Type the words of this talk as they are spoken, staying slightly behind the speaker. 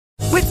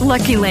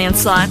Lucky Land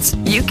Slots,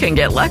 you can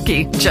get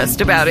lucky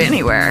just about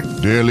anywhere.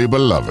 Dearly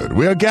beloved,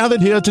 we are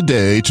gathered here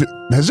today to...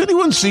 Has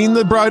anyone seen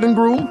the bride and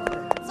groom?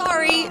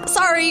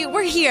 Sorry,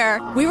 we're here.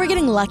 We were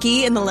getting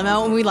lucky in the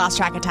limo and we lost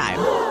track of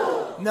time.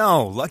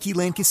 No, Lucky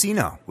Land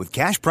Casino, with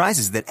cash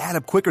prizes that add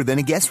up quicker than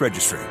a guest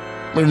registry.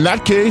 In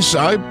that case,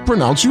 I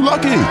pronounce you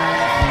lucky.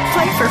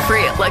 Play for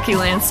free at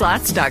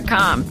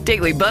LuckyLandSlots.com.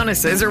 Daily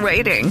bonuses are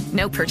waiting.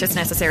 No purchase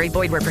necessary.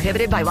 Void where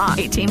prohibited by law.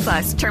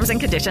 18+. Terms and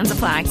conditions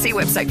apply. See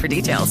website for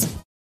details.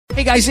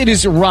 Hey guys, it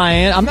is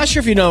Ryan. I'm not sure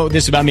if you know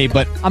this about me,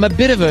 but I'm a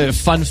bit of a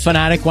fun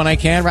fanatic when I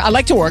can. I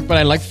like to work, but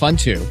I like fun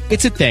too.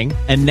 It's a thing.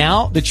 And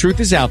now the truth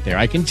is out there.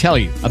 I can tell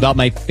you about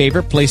my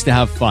favorite place to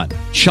have fun.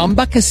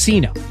 Chumba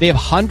Casino. They have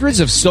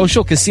hundreds of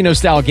social casino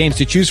style games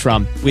to choose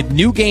from with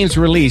new games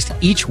released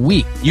each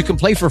week. You can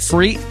play for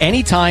free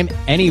anytime,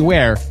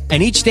 anywhere.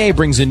 And each day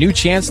brings a new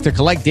chance to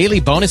collect daily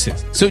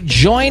bonuses. So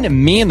join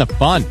me in the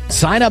fun.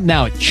 Sign up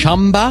now at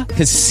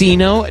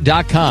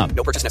ChumbaCasino.com.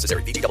 No purchase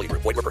necessary. VGW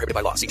Group. Void where prohibited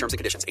by law. See terms and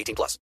conditions.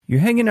 18+. You're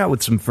hanging out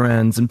with some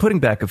friends and putting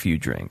back a few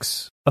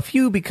drinks. A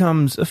few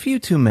becomes a few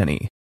too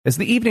many. As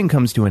the evening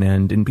comes to an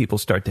end and people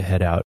start to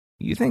head out,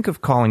 you think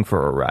of calling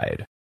for a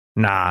ride.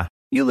 Nah,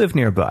 you live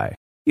nearby.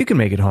 You can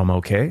make it home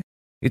okay.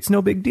 It's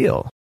no big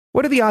deal.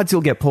 What are the odds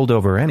you'll get pulled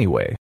over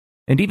anyway?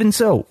 And even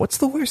so, what's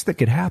the worst that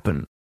could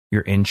happen?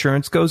 Your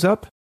insurance goes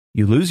up?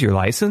 You lose your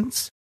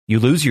license? You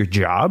lose your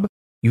job?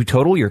 You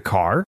total your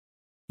car?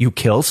 You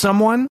kill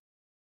someone?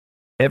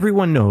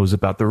 Everyone knows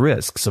about the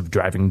risks of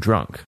driving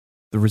drunk.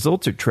 The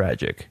results are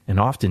tragic and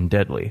often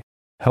deadly.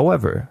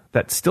 However,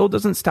 that still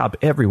doesn't stop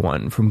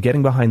everyone from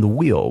getting behind the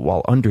wheel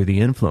while under the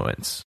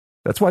influence.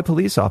 That's why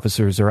police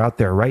officers are out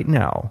there right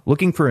now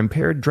looking for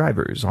impaired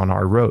drivers on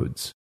our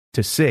roads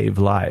to save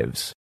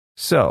lives.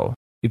 So,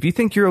 if you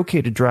think you're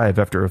okay to drive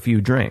after a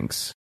few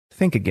drinks,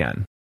 think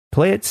again.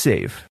 Play it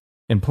safe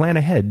and plan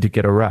ahead to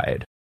get a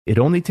ride. It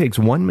only takes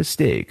one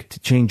mistake to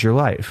change your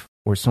life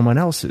or someone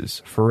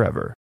else's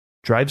forever.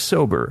 Drive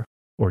sober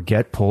or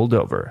get pulled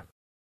over.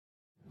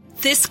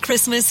 This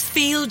Christmas,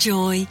 feel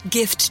joy,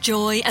 gift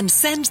joy, and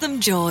send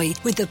them joy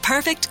with the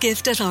perfect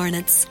gift at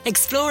Arnott's.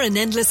 Explore an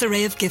endless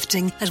array of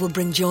gifting that will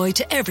bring joy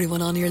to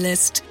everyone on your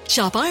list.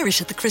 Shop Irish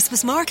at the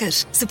Christmas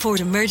market. Support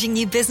emerging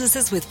new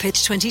businesses with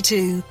Pitch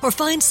 22. Or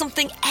find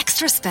something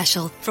extra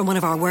special from one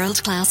of our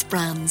world-class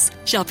brands.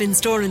 Shop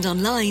in-store and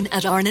online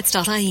at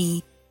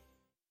arnotts.ie.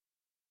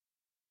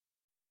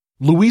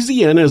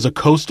 Louisiana is a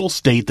coastal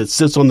state that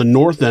sits on the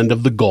north end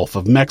of the Gulf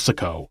of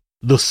Mexico.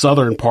 The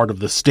southern part of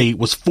the state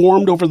was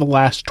formed over the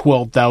last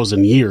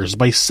 12,000 years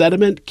by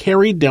sediment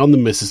carried down the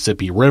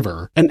Mississippi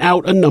River and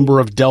out a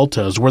number of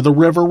deltas where the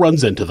river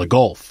runs into the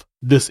Gulf.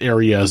 This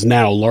area is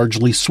now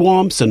largely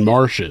swamps and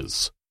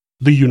marshes.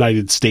 The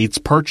United States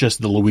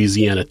purchased the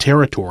Louisiana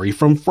Territory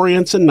from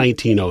France in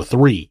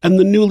 1903, and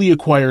the newly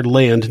acquired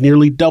land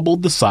nearly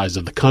doubled the size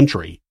of the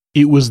country.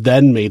 It was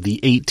then made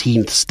the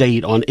 18th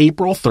state on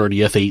April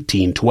 30th,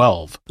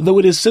 1812, though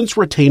it has since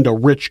retained a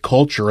rich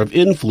culture of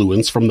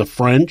influence from the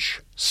French,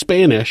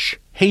 Spanish,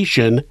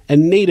 Haitian,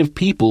 and native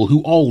people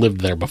who all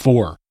lived there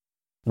before.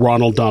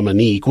 Ronald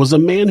Dominique was a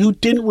man who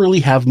didn't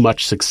really have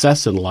much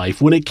success in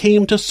life when it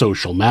came to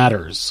social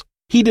matters.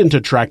 He didn't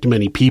attract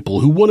many people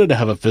who wanted to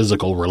have a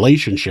physical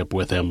relationship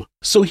with him,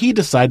 so he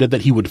decided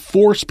that he would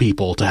force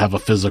people to have a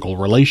physical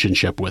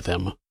relationship with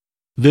him.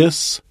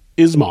 This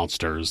is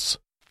Monsters.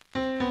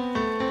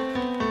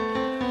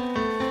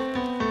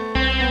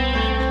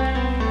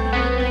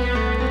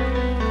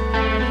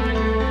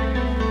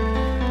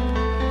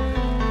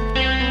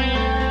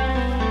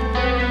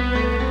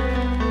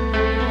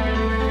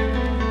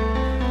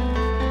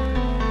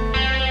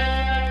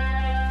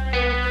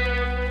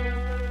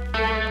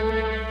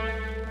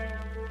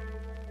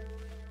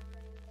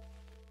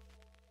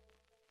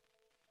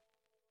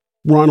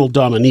 Ronald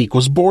Dominique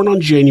was born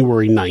on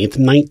January 9,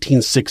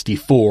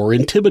 1964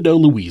 in Thibodaux,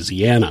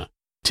 Louisiana.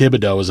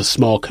 Thibodaux is a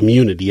small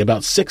community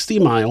about 60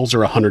 miles or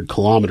 100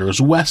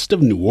 kilometers west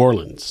of New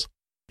Orleans.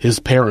 His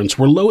parents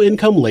were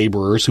low-income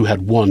laborers who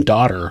had one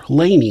daughter,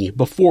 Lainey,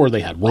 before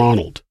they had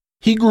Ronald.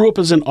 He grew up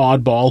as an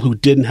oddball who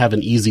didn't have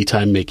an easy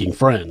time making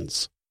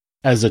friends.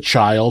 As a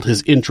child,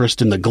 his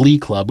interest in the Glee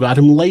Club got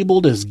him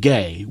labeled as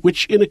gay,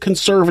 which in a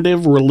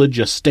conservative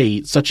religious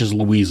state such as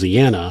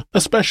Louisiana,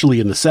 especially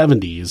in the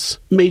 70s,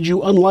 made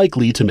you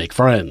unlikely to make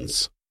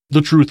friends.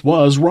 The truth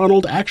was,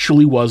 Ronald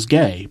actually was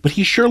gay, but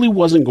he surely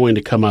wasn't going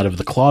to come out of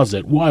the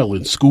closet while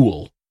in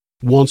school.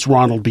 Once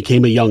Ronald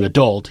became a young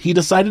adult, he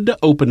decided to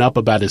open up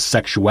about his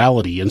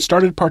sexuality and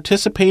started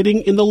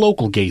participating in the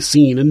local gay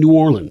scene in New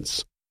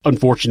Orleans.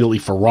 Unfortunately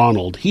for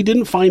Ronald, he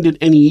didn't find it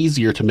any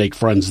easier to make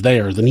friends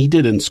there than he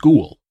did in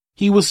school.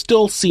 He was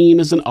still seen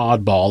as an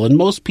oddball, and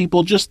most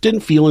people just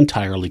didn't feel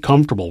entirely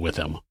comfortable with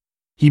him.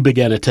 He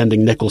began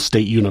attending Nicholls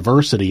State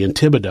University in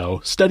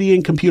Thibodaux,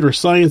 studying computer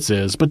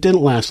sciences, but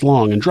didn't last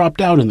long and dropped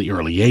out in the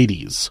early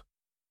 80s.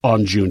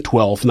 On June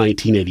 12,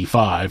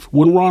 1985,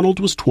 when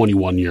Ronald was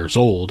 21 years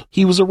old,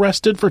 he was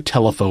arrested for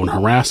telephone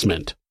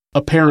harassment.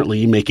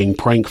 Apparently, making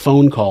prank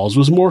phone calls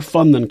was more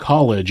fun than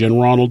college,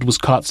 and Ronald was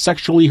caught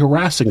sexually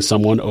harassing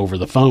someone over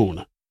the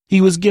phone. He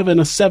was given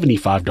a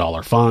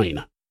 $75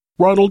 fine.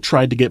 Ronald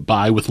tried to get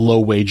by with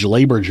low-wage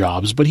labor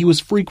jobs, but he was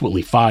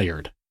frequently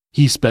fired.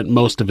 He spent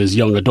most of his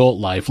young adult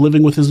life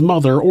living with his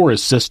mother or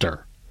his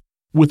sister.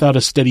 Without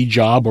a steady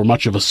job or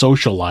much of a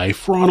social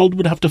life, Ronald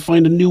would have to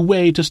find a new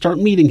way to start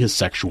meeting his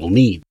sexual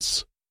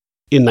needs.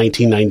 In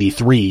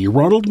 1993,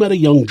 Ronald met a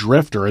young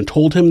drifter and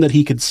told him that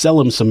he could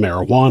sell him some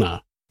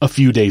marijuana. A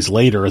few days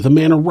later, the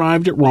man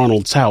arrived at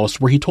Ronald's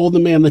house where he told the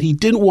man that he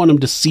didn't want him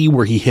to see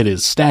where he hid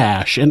his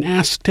stash and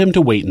asked him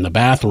to wait in the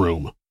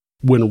bathroom.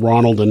 When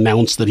Ronald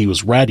announced that he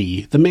was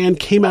ready, the man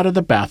came out of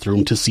the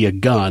bathroom to see a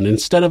gun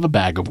instead of a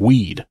bag of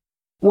weed.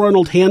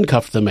 Ronald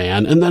handcuffed the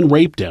man and then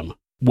raped him.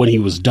 When he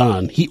was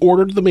done, he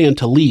ordered the man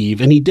to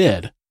leave, and he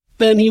did.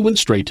 Then he went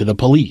straight to the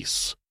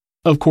police.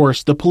 Of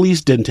course, the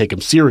police didn't take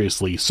him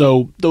seriously,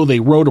 so though they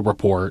wrote a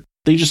report,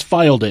 they just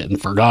filed it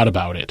and forgot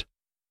about it.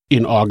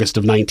 In August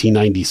of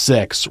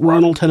 1996,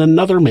 Ronald had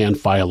another man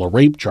file a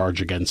rape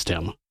charge against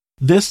him.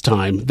 This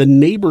time, the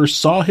neighbors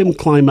saw him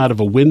climb out of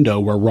a window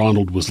where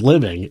Ronald was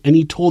living, and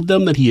he told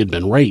them that he had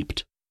been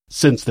raped.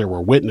 Since there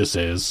were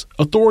witnesses,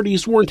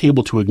 authorities weren't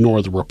able to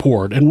ignore the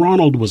report, and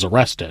Ronald was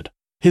arrested.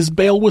 His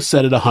bail was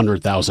set at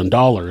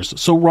 $100,000,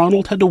 so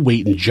Ronald had to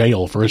wait in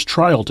jail for his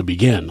trial to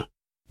begin.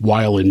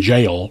 While in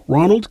jail,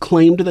 Ronald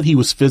claimed that he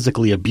was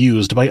physically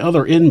abused by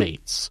other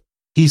inmates.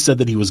 He said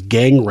that he was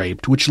gang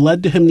raped, which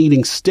led to him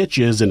needing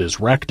stitches in his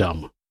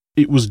rectum.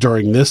 It was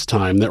during this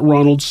time that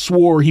Ronald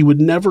swore he would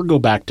never go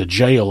back to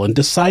jail and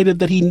decided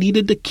that he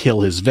needed to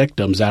kill his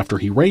victims after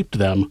he raped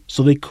them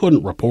so they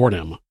couldn't report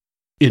him.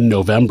 In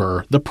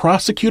November, the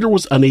prosecutor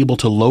was unable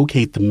to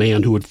locate the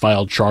man who had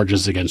filed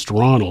charges against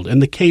Ronald,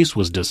 and the case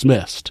was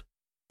dismissed.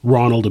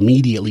 Ronald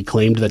immediately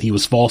claimed that he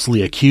was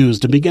falsely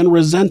accused and began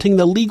resenting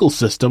the legal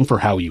system for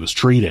how he was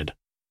treated.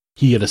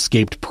 He had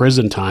escaped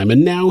prison time,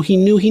 and now he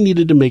knew he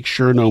needed to make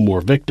sure no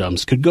more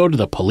victims could go to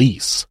the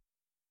police.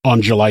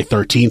 On July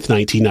 13,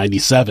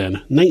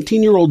 1997,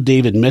 19-year-old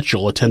David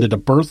Mitchell attended a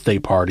birthday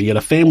party at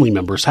a family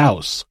member's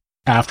house.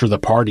 After the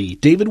party,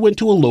 David went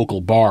to a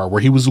local bar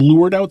where he was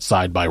lured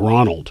outside by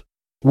Ronald.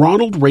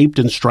 Ronald raped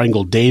and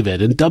strangled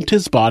David and dumped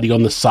his body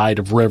on the side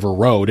of River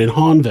Road in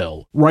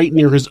Hahnville, right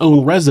near his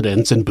own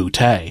residence in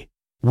Butte.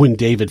 When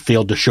David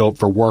failed to show up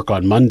for work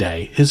on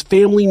Monday, his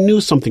family knew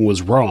something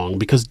was wrong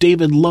because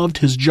David loved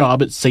his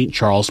job at St.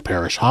 Charles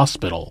Parish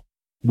Hospital.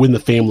 When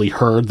the family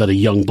heard that a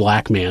young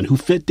black man who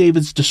fit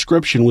David's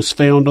description was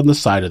found on the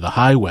side of the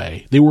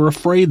highway, they were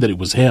afraid that it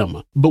was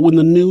him. But when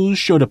the news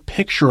showed a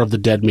picture of the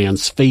dead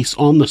man's face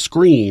on the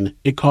screen,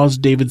 it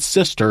caused David's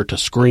sister to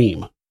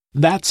scream.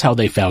 That's how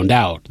they found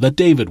out that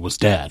David was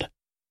dead.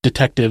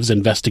 Detectives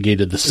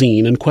investigated the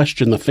scene and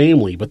questioned the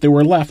family, but they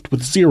were left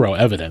with zero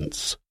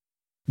evidence.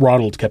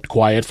 Ronald kept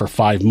quiet for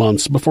 5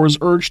 months before his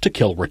urge to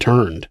kill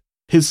returned.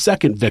 His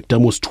second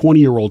victim was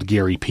 20-year-old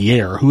Gary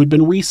Pierre, who had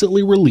been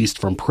recently released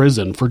from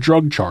prison for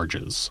drug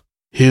charges.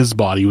 His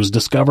body was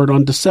discovered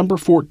on December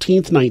 14,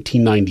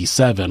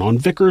 1997, on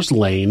Vickers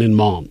Lane in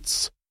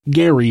Mons.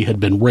 Gary had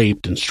been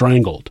raped and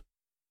strangled.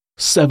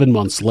 7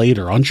 months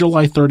later, on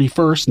July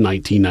 31,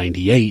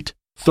 1998,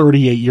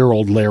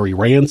 38-year-old Larry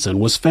Ranson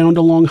was found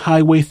along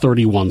Highway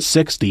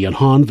 3160 in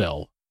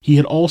Hahnville. He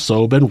had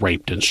also been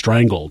raped and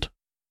strangled.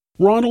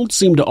 Ronald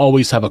seemed to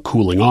always have a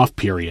cooling-off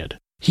period.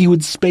 He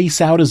would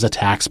space out his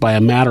attacks by a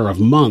matter of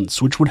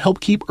months, which would help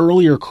keep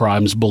earlier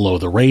crimes below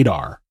the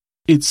radar.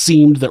 It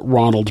seemed that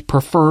Ronald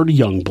preferred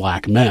young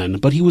black men,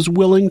 but he was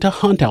willing to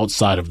hunt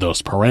outside of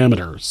those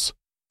parameters.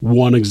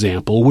 One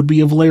example would be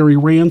of Larry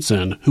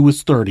Ranson, who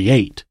was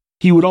 38.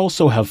 He would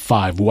also have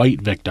 5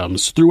 white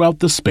victims throughout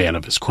the span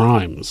of his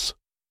crimes.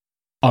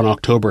 On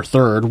October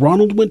 3rd,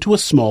 Ronald went to a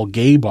small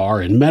gay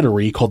bar in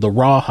Metairie called the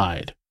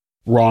Rawhide.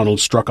 Ronald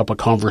struck up a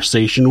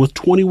conversation with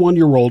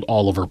 21-year-old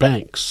Oliver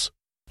Banks.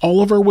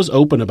 Oliver was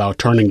open about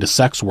turning to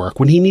sex work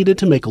when he needed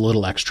to make a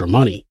little extra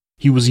money.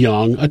 He was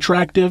young,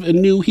 attractive,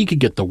 and knew he could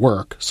get the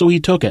work, so he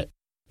took it.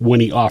 When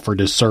he offered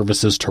his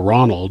services to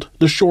Ronald,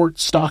 the short,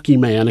 stocky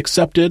man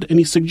accepted, and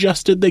he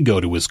suggested they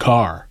go to his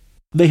car.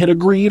 They had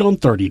agreed on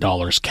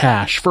 $30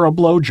 cash for a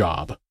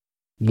blowjob.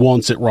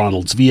 Once at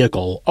Ronald's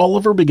vehicle,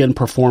 Oliver began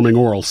performing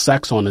oral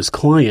sex on his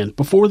client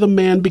before the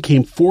man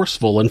became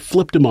forceful and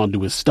flipped him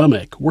onto his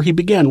stomach, where he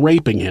began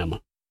raping him.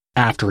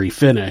 After he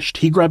finished,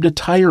 he grabbed a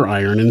tire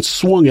iron and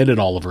swung it at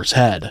Oliver's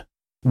head.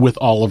 With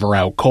Oliver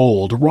out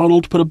cold,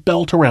 Ronald put a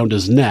belt around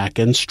his neck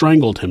and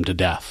strangled him to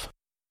death.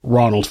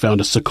 Ronald found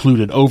a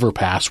secluded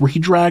overpass where he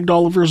dragged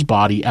Oliver's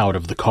body out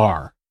of the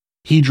car.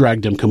 He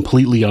dragged him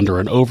completely under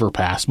an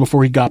overpass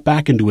before he got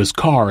back into his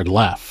car and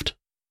left.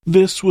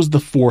 This was the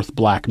 4th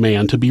black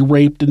man to be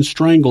raped and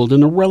strangled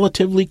in a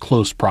relatively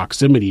close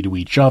proximity to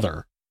each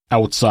other.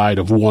 Outside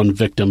of one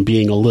victim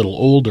being a little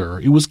older,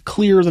 it was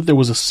clear that there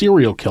was a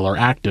serial killer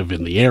active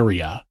in the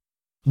area.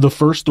 The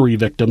first 3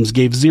 victims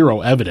gave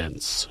 0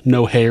 evidence.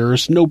 No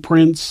hairs, no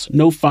prints,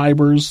 no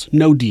fibers,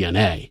 no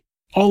DNA.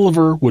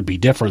 Oliver would be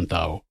different,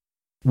 though.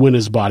 When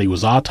his body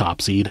was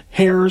autopsied,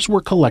 hairs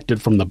were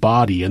collected from the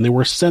body and they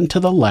were sent to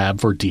the lab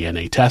for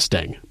DNA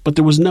testing, but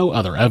there was no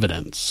other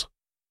evidence.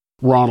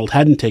 Ronald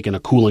hadn't taken a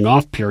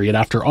cooling-off period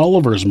after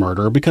Oliver's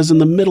murder because in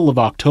the middle of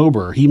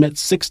October he met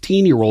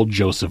 16-year-old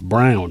Joseph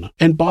Brown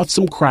and bought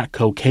some crack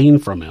cocaine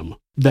from him.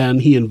 Then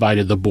he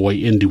invited the boy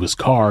into his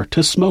car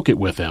to smoke it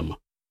with him.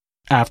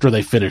 After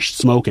they finished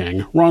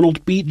smoking,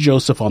 Ronald beat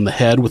Joseph on the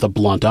head with a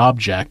blunt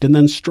object and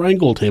then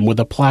strangled him with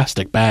a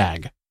plastic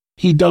bag.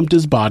 He dumped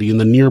his body in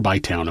the nearby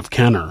town of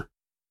Kenner.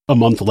 A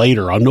month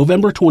later, on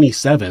November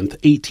 27th,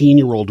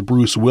 18-year-old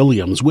Bruce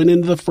Williams went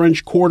into the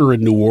French Quarter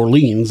in New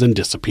Orleans and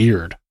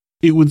disappeared.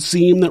 It would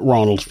seem that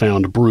Ronald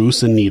found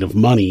Bruce in need of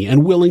money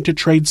and willing to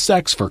trade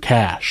sex for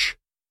cash.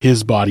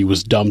 His body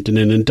was dumped in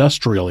an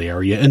industrial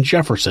area in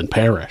Jefferson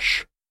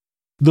Parish.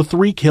 The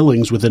 3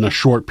 killings within a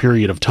short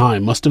period of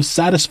time must have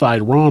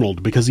satisfied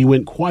Ronald because he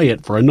went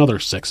quiet for another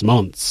 6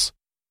 months.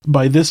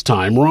 By this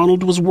time,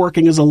 Ronald was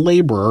working as a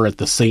laborer at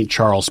the St.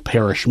 Charles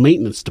Parish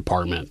Maintenance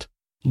Department.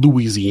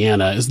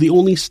 Louisiana is the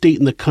only state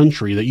in the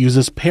country that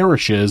uses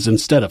parishes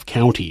instead of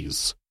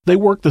counties. They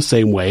work the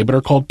same way but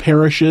are called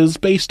parishes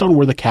based on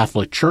where the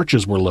Catholic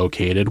churches were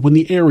located when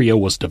the area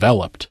was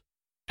developed.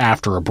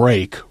 After a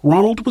break,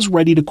 Ronald was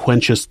ready to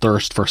quench his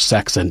thirst for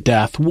sex and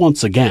death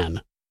once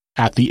again.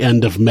 At the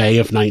end of May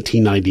of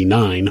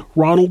 1999,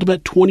 Ronald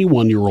met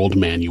 21-year-old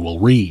Manuel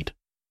Reed.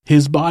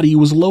 His body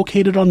was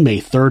located on May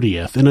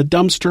 30th in a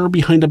dumpster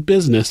behind a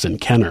business in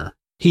Kenner.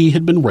 He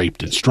had been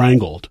raped and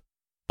strangled.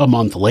 A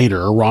month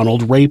later,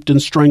 Ronald raped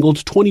and strangled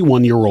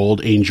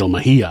 21-year-old Angel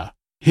Mejia.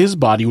 His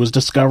body was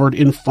discovered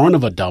in front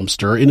of a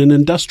dumpster in an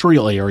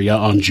industrial area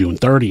on June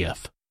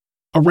 30th.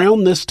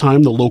 Around this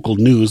time, the local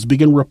news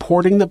began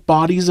reporting that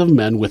bodies of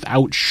men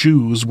without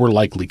shoes were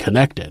likely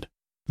connected.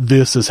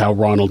 This is how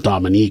Ronald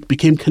Dominique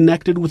became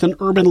connected with an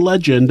urban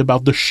legend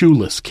about the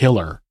shoeless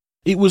killer.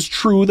 It was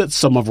true that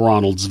some of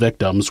Ronald's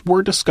victims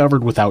were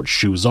discovered without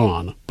shoes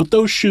on, but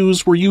those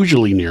shoes were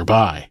usually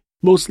nearby.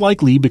 Most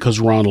likely because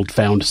Ronald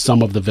found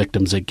some of the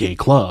victims at gay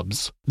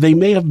clubs. They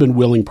may have been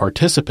willing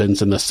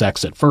participants in the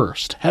sex at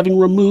first, having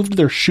removed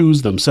their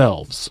shoes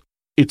themselves.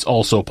 It's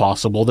also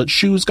possible that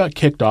shoes got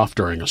kicked off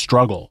during a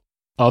struggle.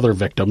 Other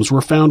victims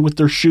were found with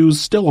their shoes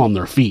still on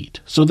their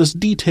feet, so this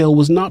detail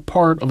was not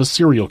part of a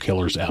serial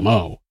killer's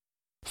MO.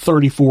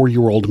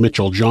 34-year-old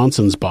Mitchell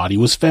Johnson's body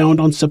was found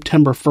on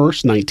September 1,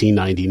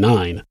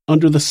 1999,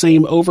 under the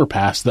same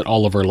overpass that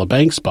Oliver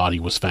LeBank's body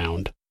was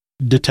found.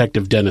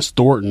 Detective Dennis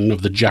Thornton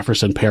of the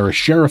Jefferson Parish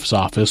Sheriff's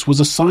Office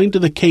was assigned to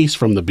the case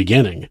from the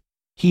beginning.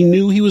 He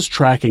knew he was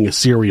tracking a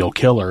serial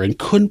killer and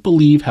couldn't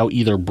believe how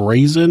either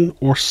brazen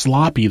or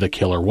sloppy the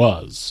killer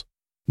was.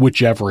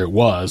 Whichever it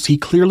was, he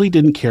clearly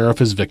didn't care if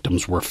his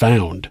victims were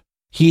found.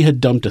 He had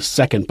dumped a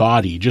second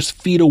body just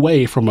feet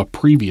away from a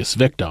previous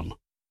victim.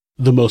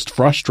 The most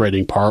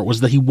frustrating part was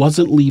that he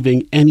wasn't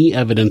leaving any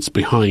evidence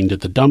behind at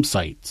the dump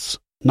sites.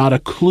 Not a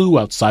clue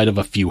outside of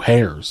a few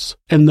hairs,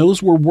 and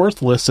those were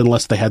worthless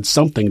unless they had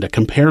something to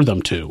compare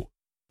them to.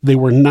 They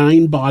were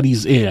 9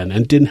 bodies in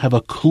and didn't have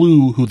a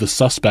clue who the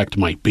suspect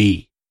might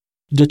be.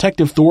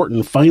 Detective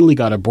Thornton finally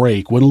got a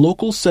break when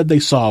locals said they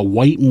saw a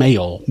white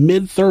male,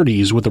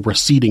 mid-30s with a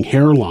receding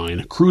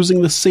hairline,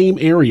 cruising the same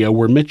area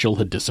where Mitchell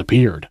had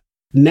disappeared.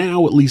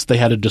 Now at least they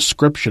had a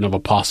description of a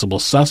possible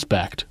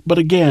suspect, but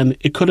again,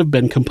 it could have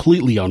been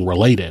completely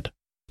unrelated.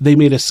 They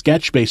made a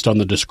sketch based on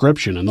the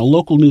description and the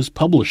local news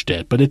published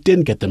it, but it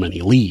didn't get them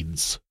any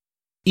leads.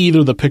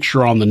 Either the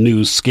picture on the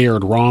news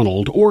scared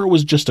Ronald or it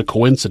was just a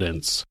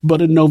coincidence,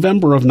 but in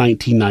November of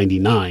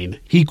 1999,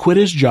 he quit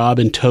his job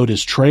and towed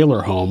his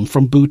trailer home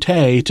from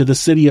Butte to the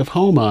city of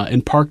Houma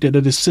and parked it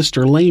at his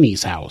sister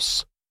Laney's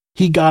house.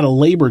 He got a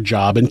labor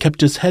job and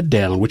kept his head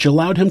down, which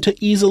allowed him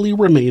to easily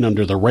remain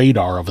under the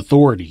radar of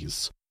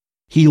authorities.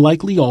 He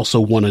likely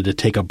also wanted to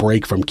take a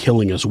break from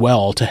killing as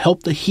well to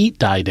help the heat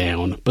die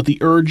down, but the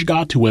urge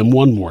got to him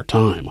one more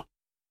time.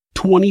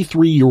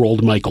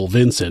 23-year-old Michael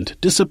Vincent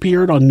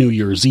disappeared on New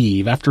Year's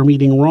Eve after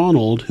meeting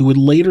Ronald, who would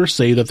later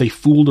say that they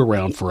fooled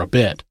around for a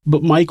bit,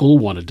 but Michael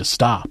wanted to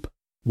stop.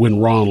 When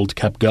Ronald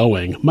kept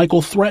going,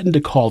 Michael threatened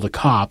to call the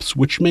cops,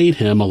 which made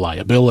him a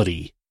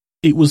liability.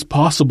 It was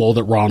possible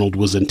that Ronald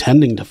was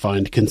intending to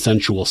find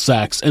consensual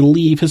sex and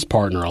leave his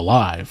partner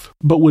alive,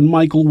 but when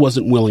Michael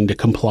wasn't willing to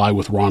comply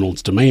with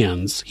Ronald's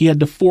demands, he had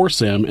to force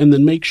him and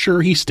then make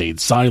sure he stayed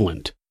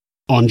silent.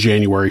 On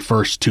January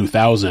 1,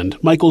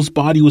 2000, Michael's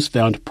body was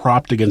found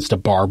propped against a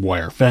barbed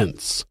wire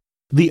fence.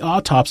 The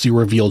autopsy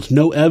revealed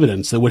no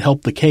evidence that would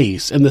help the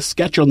case, and the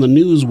sketch on the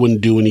news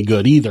wouldn't do any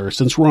good either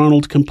since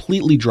Ronald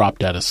completely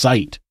dropped out of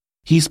sight.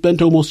 He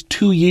spent almost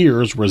 2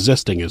 years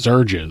resisting his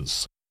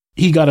urges.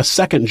 He got a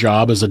second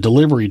job as a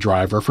delivery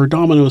driver for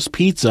Domino's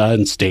Pizza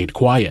and stayed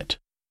quiet.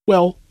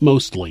 Well,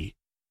 mostly.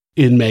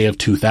 In May of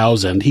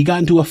 2000, he got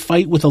into a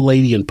fight with a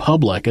lady in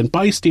public and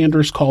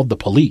bystanders called the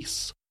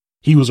police.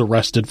 He was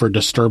arrested for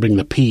disturbing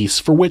the peace,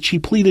 for which he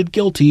pleaded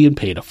guilty and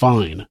paid a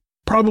fine.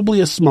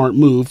 Probably a smart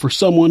move for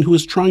someone who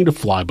was trying to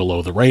fly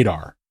below the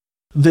radar.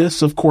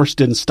 This, of course,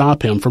 didn't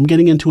stop him from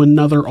getting into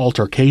another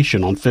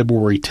altercation on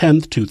February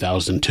 10,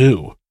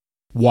 2002.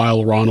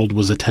 While Ronald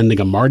was attending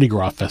a Mardi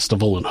Gras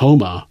festival in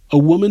Houma, a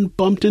woman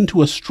bumped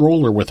into a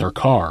stroller with her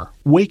car,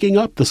 waking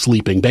up the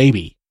sleeping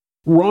baby.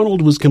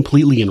 Ronald was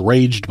completely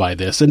enraged by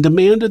this and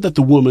demanded that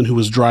the woman who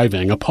was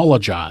driving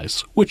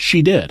apologize, which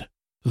she did.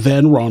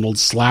 Then Ronald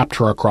slapped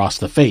her across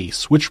the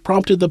face, which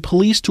prompted the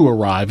police to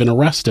arrive and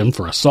arrest him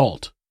for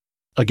assault.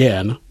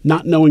 Again,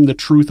 not knowing the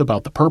truth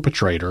about the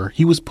perpetrator,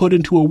 he was put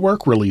into a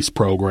work release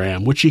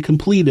program, which he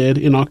completed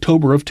in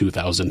October of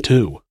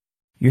 2002.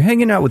 You're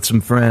hanging out with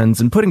some friends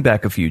and putting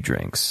back a few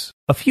drinks.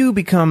 A few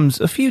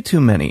becomes a few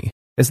too many.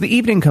 As the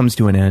evening comes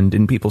to an end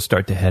and people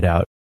start to head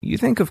out, you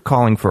think of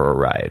calling for a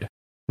ride.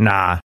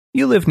 Nah,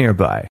 you live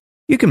nearby.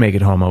 You can make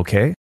it home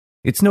okay.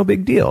 It's no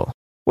big deal.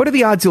 What are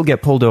the odds you'll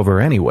get pulled over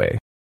anyway?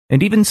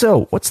 And even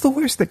so, what's the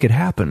worst that could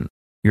happen?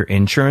 Your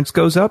insurance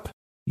goes up?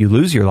 You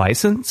lose your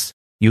license?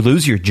 You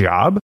lose your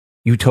job?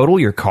 You total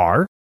your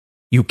car?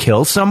 You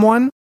kill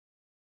someone?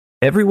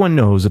 Everyone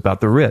knows about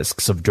the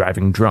risks of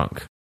driving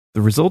drunk.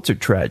 The results are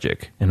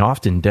tragic and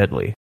often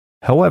deadly.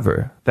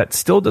 However, that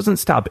still doesn't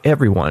stop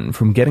everyone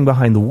from getting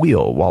behind the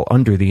wheel while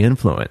under the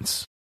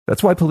influence.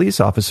 That's why police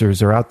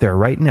officers are out there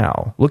right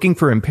now looking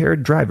for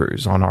impaired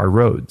drivers on our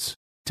roads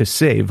to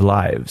save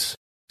lives.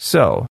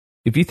 So,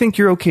 if you think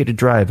you're okay to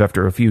drive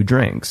after a few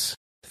drinks,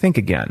 think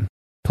again.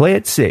 Play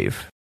it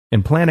safe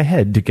and plan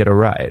ahead to get a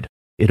ride.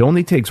 It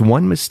only takes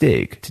one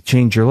mistake to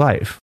change your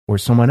life or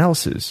someone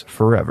else's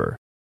forever.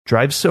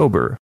 Drive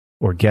sober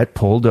or get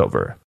pulled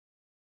over.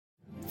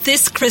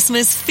 This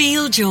Christmas,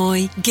 feel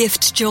joy,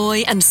 gift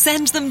joy, and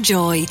send them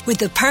joy with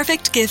the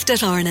perfect gift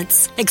at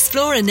Arnott's.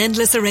 Explore an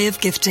endless array of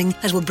gifting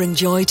that will bring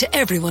joy to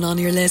everyone on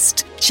your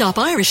list. Shop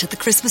Irish at the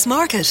Christmas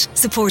market.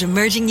 Support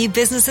emerging new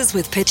businesses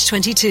with Pitch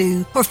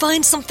 22. Or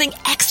find something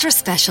extra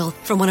special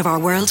from one of our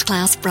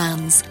world-class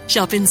brands.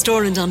 Shop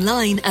in-store and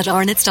online at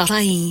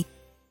arnotts.ie.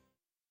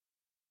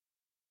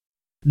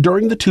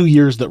 During the 2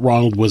 years that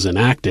Ronald was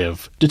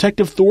inactive,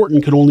 Detective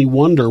Thornton could only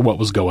wonder what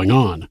was going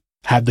on.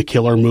 Had the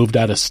killer moved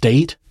out of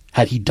state?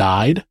 Had he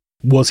died?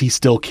 Was he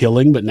still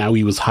killing, but now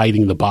he was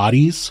hiding the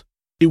bodies?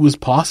 It was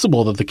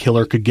possible that the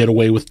killer could get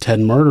away with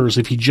 10 murders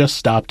if he just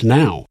stopped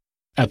now.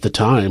 At the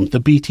time,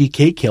 the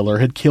BTK killer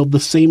had killed the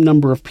same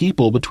number of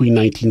people between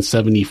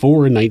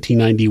 1974 and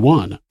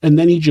 1991, and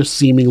then he just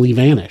seemingly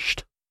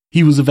vanished.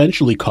 He was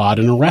eventually caught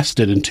and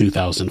arrested in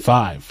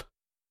 2005.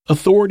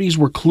 Authorities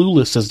were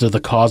clueless as to the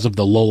cause of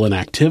the lull in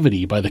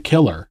activity by the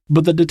killer,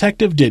 but the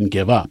detective didn't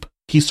give up.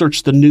 He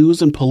searched the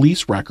news and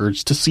police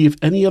records to see if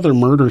any other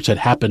murders had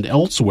happened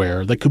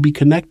elsewhere that could be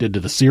connected to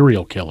the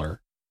serial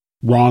killer.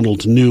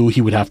 Ronald knew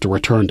he would have to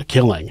return to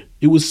killing.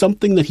 It was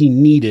something that he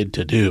needed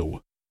to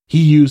do. He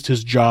used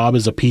his job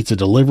as a pizza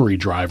delivery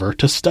driver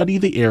to study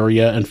the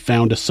area and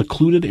found a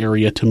secluded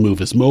area to move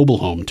his mobile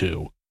home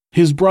to.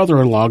 His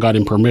brother-in-law got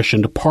him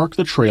permission to park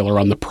the trailer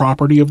on the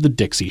property of the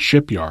Dixie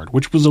shipyard,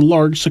 which was a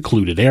large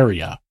secluded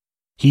area.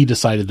 He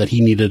decided that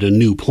he needed a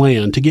new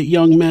plan to get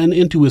young men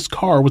into his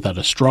car without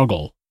a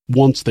struggle.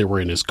 Once they were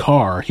in his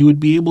car, he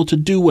would be able to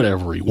do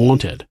whatever he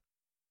wanted.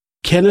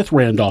 Kenneth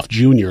Randolph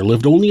Jr.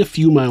 lived only a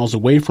few miles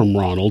away from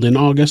Ronald in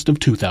August of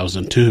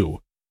 2002.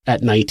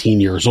 At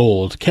 19 years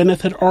old,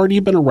 Kenneth had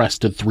already been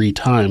arrested 3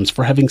 times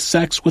for having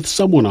sex with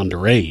someone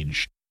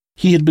underage.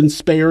 He had been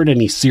spared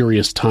any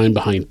serious time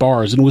behind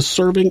bars and was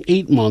serving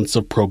 8 months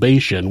of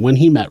probation when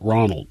he met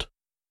Ronald.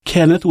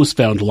 Kenneth was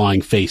found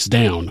lying face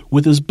down,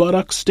 with his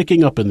buttocks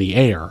sticking up in the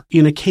air,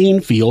 in a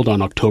cane field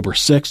on October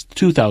 6,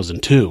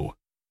 2002.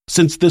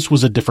 Since this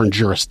was a different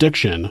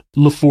jurisdiction,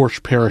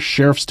 LaFourche Parish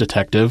Sheriff's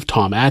Detective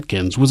Tom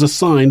Atkins was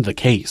assigned the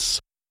case.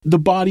 The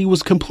body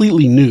was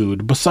completely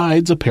nude,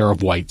 besides a pair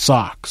of white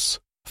socks.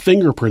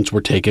 Fingerprints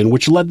were taken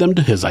which led them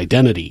to his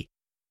identity.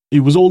 It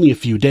was only a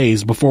few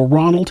days before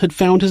Ronald had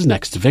found his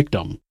next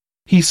victim.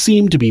 He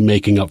seemed to be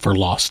making up for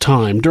lost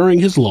time during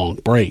his long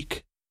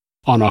break.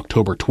 On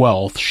October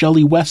 12th,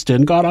 Shelley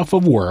Weston got off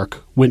of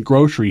work, went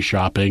grocery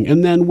shopping,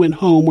 and then went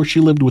home where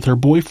she lived with her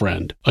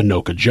boyfriend,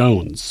 Anoka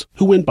Jones,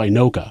 who went by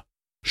Noka.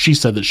 She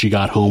said that she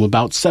got home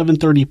about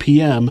 7:30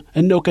 p.m.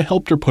 and Noka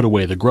helped her put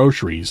away the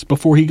groceries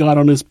before he got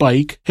on his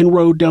bike and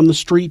rode down the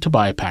street to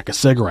buy a pack of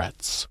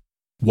cigarettes.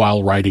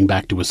 While riding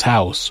back to his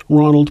house,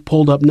 Ronald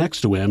pulled up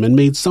next to him and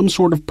made some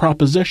sort of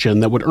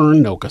proposition that would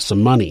earn Noka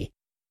some money.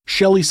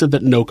 Shelley said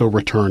that Noka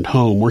returned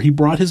home where he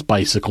brought his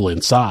bicycle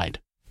inside.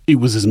 It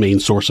was his main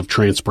source of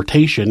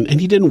transportation and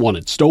he didn't want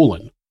it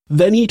stolen.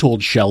 Then he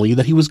told Shelley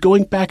that he was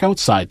going back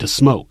outside to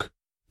smoke.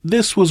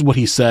 This was what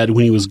he said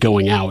when he was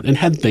going out and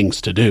had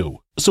things to do.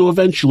 So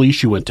eventually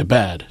she went to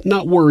bed,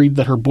 not worried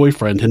that her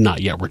boyfriend had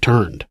not yet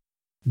returned.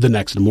 The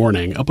next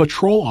morning, a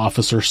patrol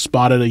officer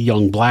spotted a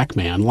young black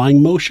man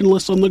lying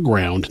motionless on the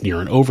ground near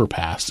an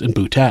overpass in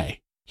Butte.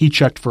 He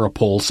checked for a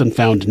pulse and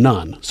found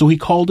none, so he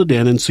called it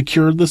in and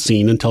secured the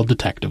scene until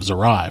detectives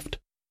arrived.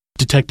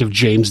 Detective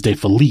James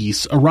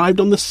DeFelice arrived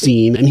on the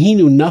scene and he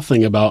knew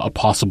nothing about a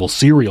possible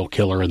serial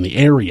killer in the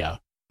area.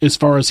 As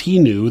far as he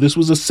knew, this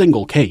was a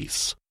single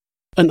case.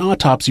 An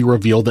autopsy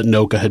revealed that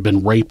Noka had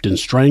been raped and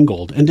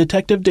strangled, and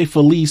Detective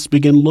DeFelice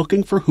began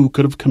looking for who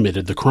could have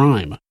committed the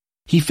crime.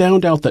 He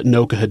found out that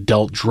Noka had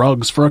dealt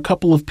drugs for a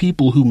couple of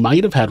people who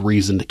might have had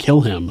reason to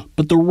kill him,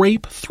 but the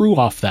rape threw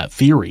off that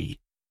theory.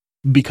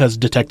 Because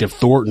Detective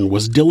Thornton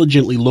was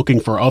diligently looking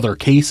for other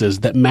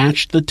cases that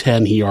matched the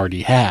 10 he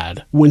already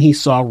had, when he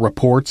saw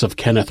reports of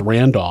Kenneth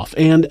Randolph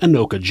and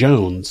Anoka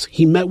Jones,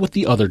 he met with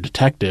the other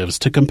detectives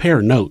to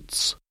compare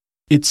notes.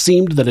 It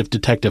seemed that if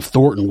Detective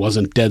Thornton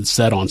wasn't dead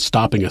set on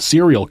stopping a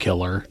serial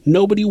killer,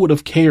 nobody would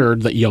have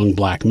cared that young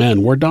black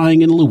men were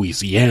dying in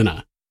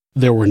Louisiana.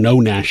 There were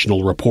no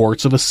national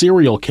reports of a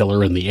serial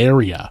killer in the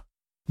area.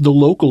 The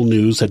local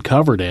news had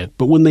covered it,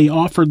 but when they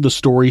offered the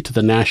story to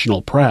the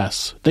national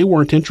press, they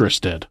weren't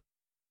interested.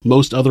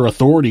 Most other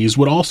authorities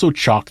would also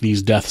chalk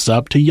these deaths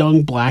up to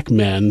young black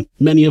men,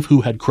 many of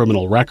who had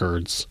criminal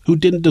records, who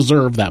didn't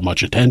deserve that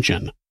much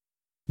attention.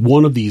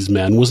 One of these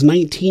men was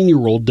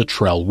 19-year-old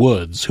Detrell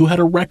Woods, who had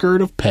a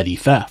record of petty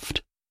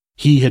theft.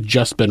 He had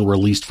just been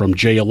released from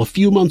jail a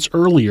few months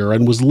earlier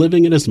and was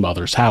living at his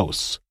mother's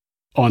house.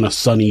 On a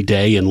sunny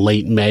day in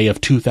late May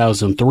of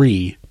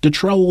 2003,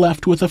 Detrell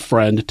left with a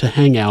friend to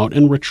hang out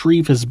and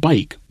retrieve his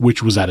bike,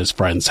 which was at his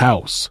friend's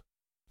house.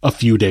 A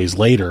few days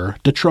later,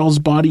 Detrell's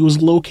body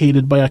was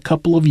located by a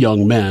couple of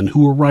young men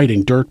who were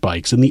riding dirt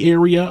bikes in the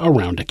area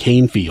around a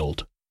cane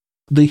field.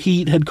 The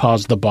heat had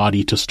caused the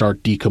body to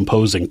start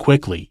decomposing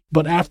quickly,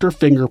 but after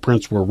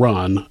fingerprints were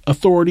run,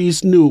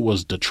 authorities knew it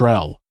was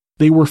Detrell.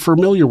 They were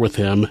familiar with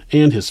him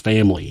and his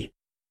family.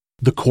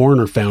 The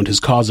coroner found his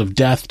cause of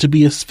death to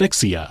be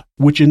asphyxia,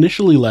 which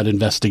initially led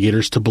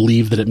investigators to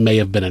believe that it may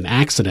have been an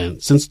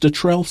accident since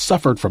Detrell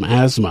suffered from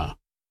asthma.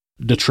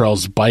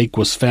 Detrell's bike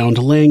was found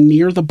laying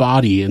near the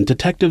body, and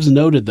detectives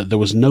noted that there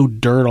was no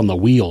dirt on the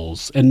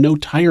wheels and no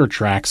tire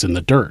tracks in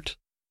the dirt.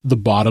 The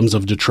bottoms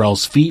of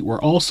Detrell's feet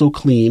were also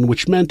clean,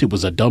 which meant it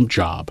was a dump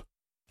job.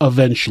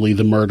 Eventually,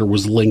 the murder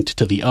was linked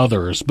to the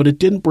others, but it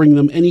didn't bring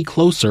them any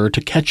closer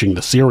to catching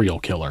the serial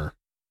killer.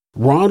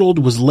 Ronald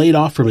was laid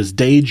off from his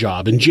day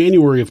job in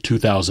January of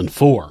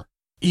 2004.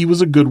 He was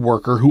a good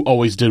worker who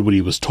always did what he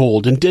was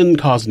told and didn't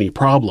cause any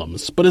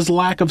problems, but his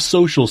lack of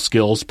social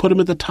skills put him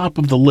at the top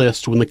of the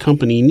list when the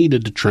company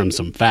needed to trim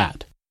some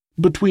fat.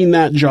 Between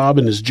that job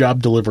and his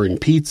job delivering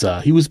pizza,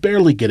 he was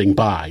barely getting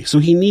by, so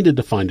he needed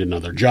to find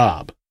another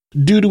job.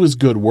 Due to his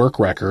good work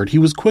record, he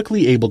was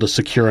quickly able to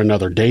secure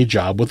another day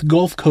job with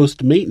Gulf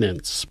Coast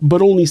Maintenance,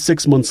 but only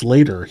 6 months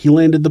later, he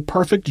landed the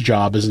perfect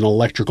job as an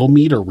electrical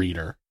meter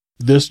reader.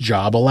 This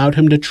job allowed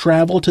him to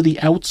travel to the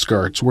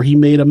outskirts where he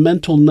made a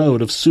mental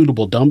note of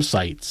suitable dump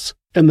sites.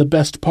 And the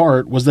best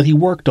part was that he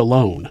worked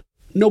alone.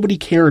 Nobody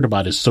cared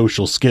about his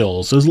social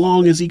skills as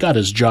long as he got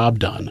his job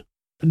done.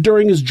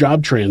 During his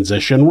job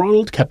transition,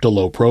 Ronald kept a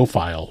low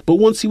profile, but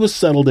once he was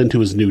settled into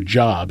his new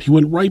job, he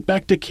went right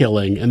back to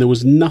killing, and there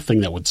was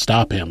nothing that would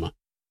stop him.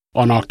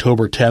 On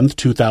October 10,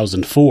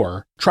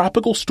 2004,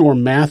 Tropical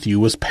Storm Matthew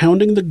was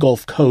pounding the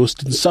Gulf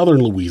Coast in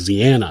southern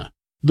Louisiana.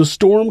 The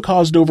storm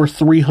caused over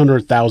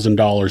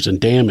 $300,000 in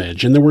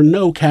damage, and there were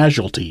no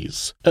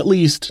casualties, at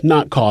least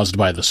not caused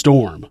by the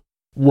storm.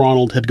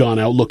 Ronald had gone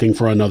out looking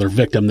for another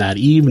victim that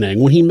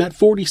evening when he met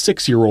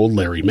 46-year-old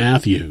Larry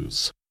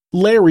Matthews.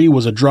 Larry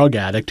was a drug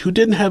addict who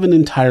didn't have an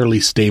entirely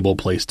stable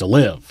place to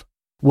live.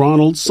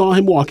 Ronald saw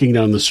him walking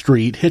down the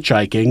street,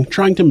 hitchhiking,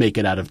 trying to make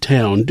it out of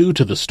town due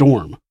to the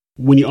storm.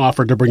 When he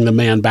offered to bring the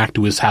man back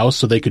to his house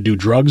so they could do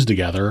drugs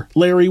together,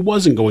 Larry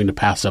wasn't going to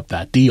pass up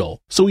that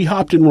deal, so he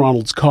hopped in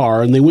Ronald's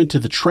car and they went to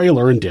the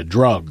trailer and did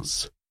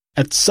drugs.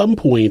 At some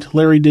point,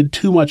 Larry did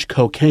too much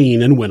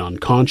cocaine and went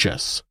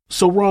unconscious,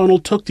 so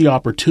Ronald took the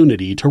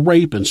opportunity to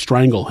rape and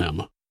strangle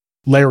him.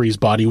 Larry's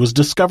body was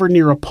discovered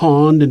near a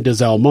pond in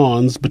Des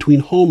Allemands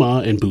between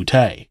Houma and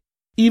Butte.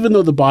 Even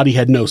though the body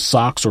had no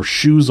socks or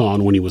shoes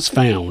on when he was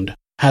found,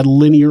 had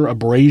linear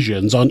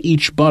abrasions on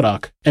each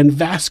buttock, and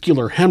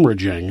vascular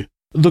hemorrhaging,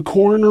 the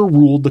coroner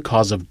ruled the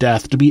cause of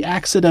death to be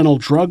accidental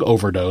drug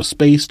overdose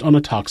based on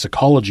a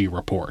toxicology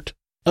report.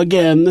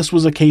 Again, this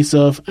was a case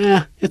of,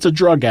 it's a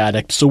drug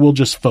addict, so we'll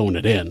just phone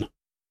it in.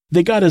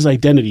 They got his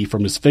identity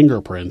from his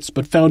fingerprints,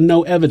 but found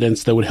no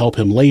evidence that would help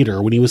him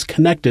later when he was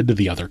connected to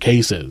the other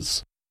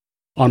cases.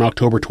 On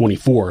October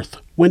 24th,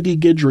 Wendy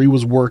Guidry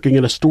was working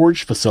at a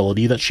storage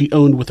facility that she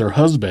owned with her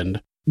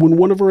husband when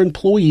one of her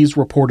employees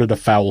reported a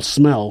foul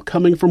smell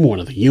coming from one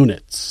of the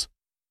units.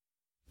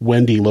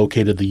 Wendy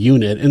located the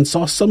unit and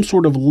saw some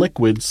sort of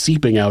liquid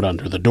seeping out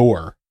under the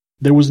door.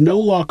 There was no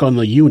lock on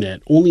the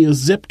unit, only a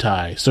zip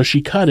tie, so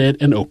she cut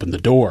it and opened the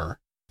door.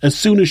 As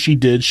soon as she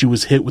did, she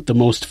was hit with the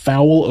most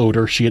foul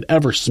odor she had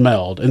ever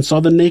smelled and saw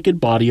the naked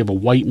body of a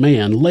white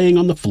man laying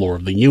on the floor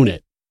of the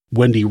unit.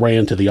 Wendy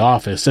ran to the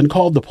office and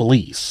called the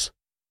police.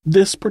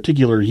 This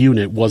particular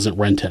unit wasn't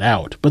rented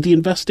out, but the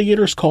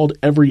investigators called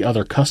every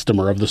other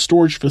customer of the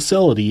storage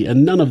facility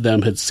and none of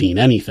them had seen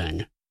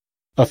anything.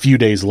 A few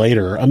days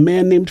later, a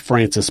man named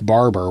Francis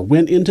Barber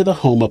went into the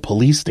Houma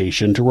police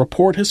station to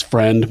report his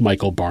friend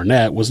Michael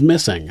Barnett was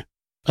missing.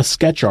 A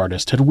sketch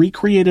artist had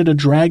recreated a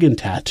dragon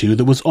tattoo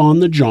that was on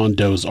the John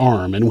Doe's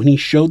arm, and when he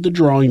showed the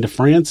drawing to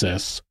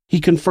Francis,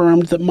 he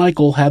confirmed that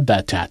Michael had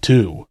that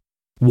tattoo.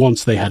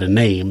 Once they had a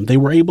name, they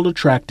were able to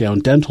track down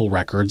dental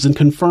records and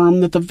confirm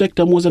that the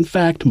victim was in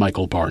fact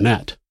Michael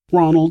Barnett,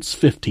 Ronald's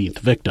 15th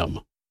victim.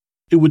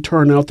 It would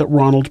turn out that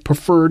Ronald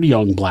preferred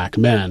young black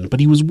men, but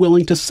he was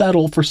willing to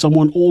settle for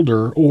someone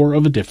older or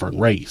of a different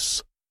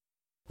race.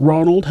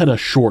 Ronald had a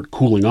short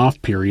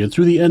cooling-off period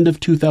through the end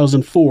of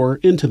 2004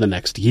 into the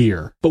next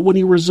year, but when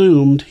he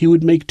resumed, he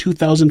would make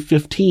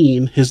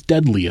 2015 his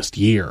deadliest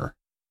year.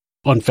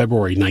 On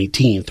February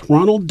 19th,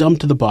 Ronald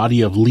dumped the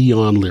body of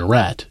Leon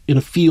Lirette in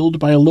a field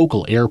by a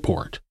local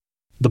airport.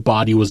 The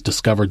body was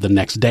discovered the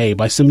next day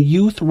by some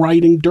youth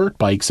riding dirt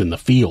bikes in the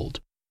field.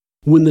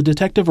 When the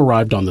detective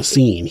arrived on the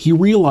scene, he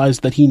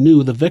realized that he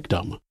knew the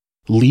victim.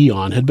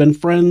 Leon had been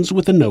friends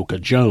with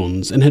Anoka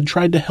Jones and had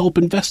tried to help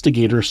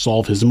investigators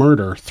solve his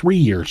murder 3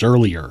 years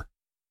earlier.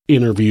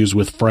 Interviews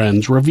with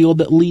friends revealed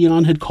that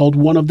Leon had called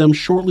one of them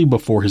shortly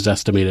before his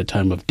estimated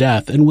time of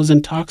death and was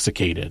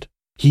intoxicated.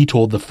 He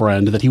told the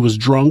friend that he was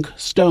drunk,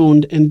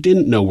 stoned, and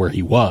didn't know where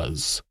he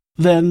was.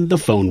 Then the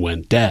phone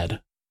went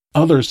dead.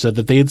 Others said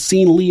that they had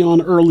seen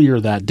Leon earlier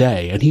that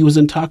day and he was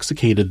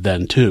intoxicated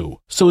then too,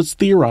 so it's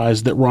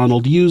theorized that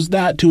Ronald used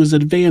that to his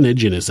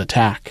advantage in his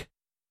attack.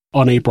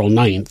 On April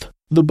 9th,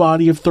 the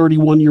body of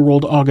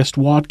 31-year-old August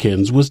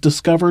Watkins was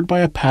discovered by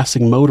a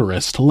passing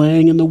motorist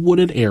laying in the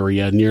wooded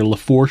area near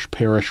Lafourche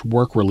Parish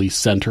Work Release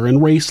Center in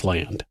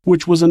Raceland,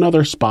 which was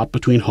another spot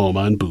between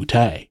Houma and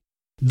Butte.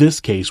 This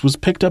case was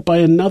picked up by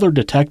another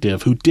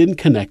detective who didn't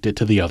connect it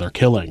to the other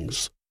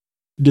killings.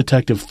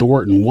 Detective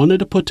Thornton wanted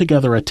to put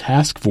together a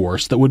task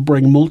force that would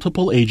bring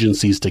multiple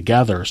agencies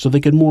together so they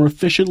could more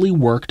efficiently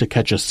work to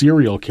catch a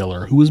serial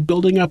killer who was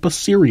building up a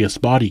serious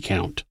body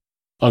count.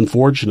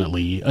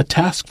 Unfortunately, a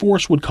task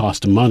force would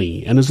cost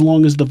money, and as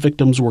long as the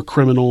victims were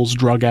criminals,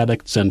 drug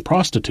addicts, and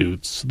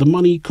prostitutes, the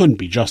money couldn't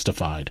be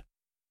justified.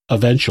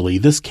 Eventually,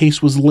 this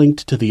case was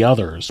linked to the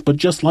others, but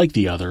just like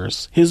the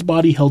others, his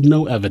body held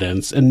no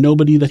evidence and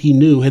nobody that he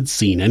knew had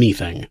seen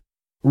anything.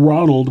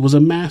 Ronald was a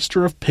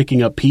master of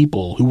picking up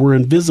people who were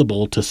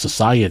invisible to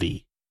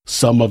society.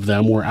 Some of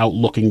them were out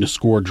looking to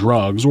score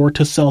drugs or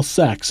to sell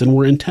sex and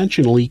were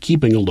intentionally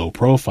keeping a low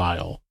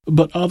profile.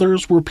 But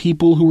others were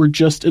people who were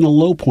just in a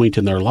low point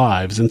in their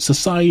lives, and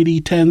society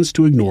tends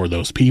to ignore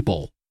those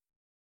people.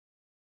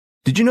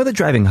 Did you know that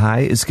driving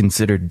high is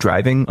considered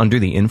driving under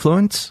the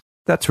influence?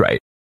 That's right.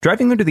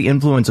 Driving under the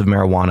influence of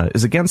marijuana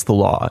is against the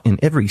law in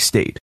every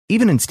state,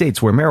 even in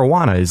states where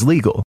marijuana is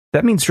legal.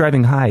 That means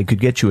driving high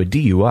could get you a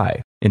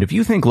DUI. And if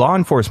you think law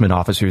enforcement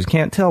officers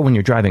can't tell when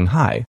you're driving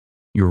high,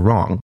 you're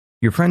wrong.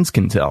 Your friends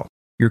can tell.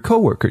 Your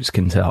coworkers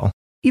can tell.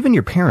 Even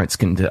your parents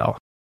can tell.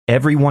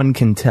 Everyone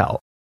can tell.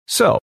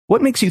 So,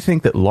 what makes you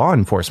think that law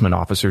enforcement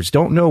officers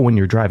don't know when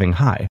you're driving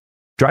high?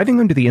 Driving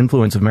under the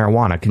influence of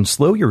marijuana can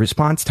slow your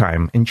response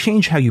time and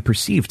change how you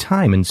perceive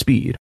time and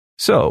speed.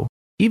 So,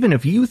 even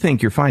if you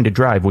think you're fine to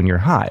drive when you're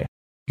high,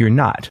 you're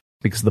not,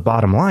 because the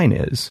bottom line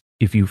is,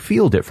 if you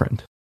feel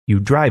different, you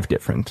drive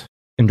different.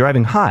 And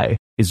driving high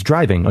is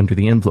driving under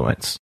the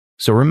influence.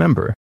 So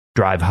remember,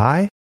 drive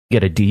high,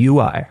 get a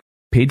DUI.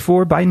 Paid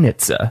for by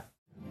NHTSA.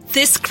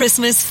 This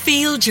Christmas,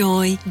 feel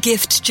joy,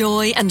 gift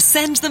joy, and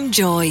send them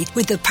joy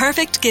with the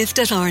perfect gift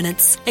at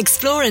Arnott's.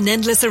 Explore an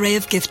endless array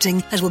of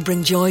gifting that will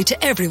bring joy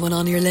to everyone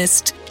on your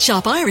list.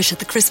 Shop Irish at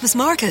the Christmas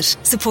market.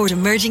 Support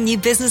emerging new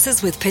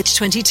businesses with Pitch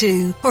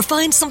 22. Or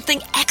find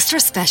something extra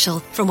special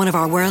from one of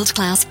our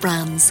world-class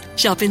brands.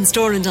 Shop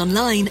in-store and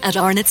online at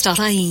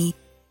arnotts.ie.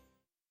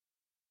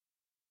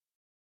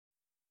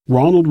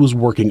 Ronald was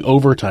working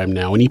overtime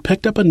now, and he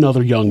picked up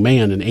another young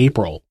man in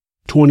April.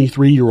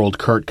 23-year-old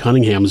Kurt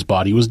Cunningham's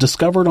body was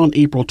discovered on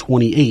April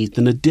 28th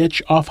in a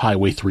ditch off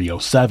Highway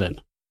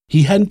 307.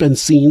 He hadn't been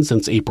seen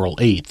since April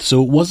 8th,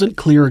 so it wasn't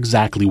clear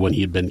exactly when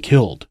he had been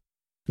killed.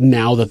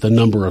 Now that the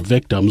number of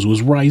victims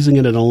was rising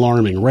at an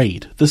alarming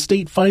rate, the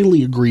state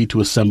finally agreed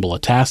to assemble a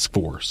task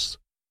force.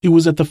 It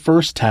was at the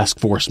first task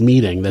force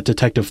meeting that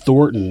Detective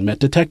Thornton met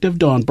Detective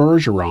Don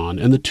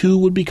Bergeron, and the two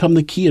would become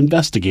the key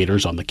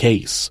investigators on the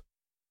case.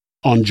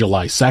 On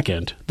July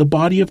 2nd, the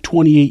body of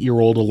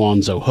 28-year-old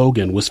Alonzo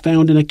Hogan was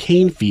found in a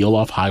cane field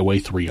off Highway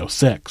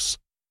 306.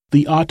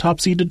 The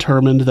autopsy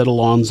determined that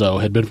Alonzo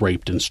had been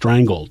raped and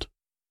strangled.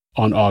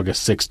 On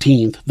August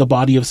 16th, the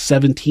body of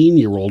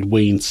 17-year-old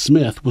Wayne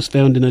Smith was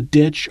found in a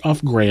ditch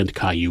off Grand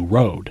Caillou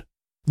Road.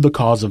 The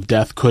cause of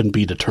death couldn't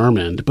be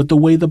determined, but the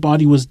way the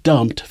body was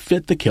dumped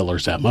fit the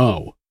killer's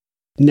MO.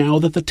 Now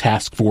that the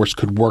task force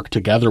could work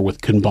together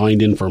with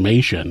combined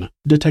information,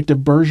 Detective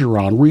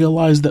Bergeron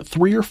realized that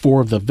 3 or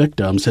 4 of the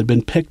victims had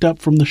been picked up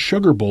from the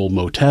Sugar Bowl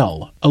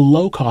Motel, a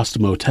low-cost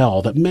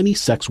motel that many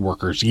sex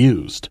workers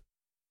used.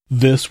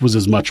 This was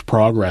as much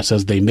progress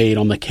as they made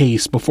on the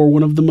case before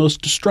one of the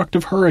most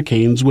destructive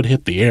hurricanes would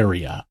hit the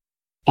area.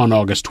 On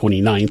August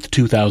 29,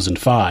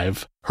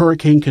 2005,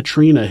 Hurricane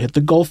Katrina hit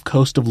the Gulf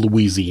Coast of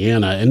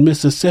Louisiana and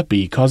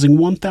Mississippi, causing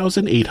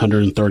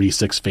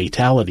 1,836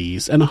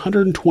 fatalities and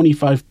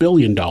 $125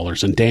 billion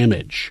in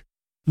damage.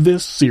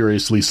 This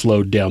seriously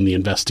slowed down the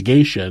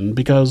investigation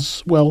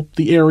because, well,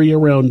 the area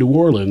around New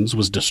Orleans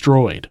was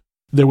destroyed.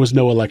 There was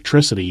no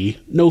electricity,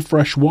 no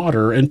fresh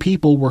water, and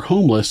people were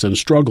homeless and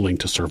struggling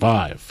to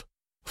survive.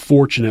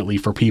 Fortunately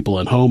for people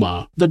in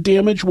Houma, the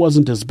damage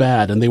wasn't as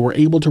bad and they were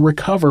able to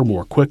recover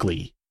more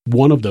quickly.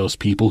 One of those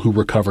people who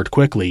recovered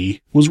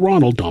quickly was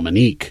Ronald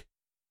Dominique.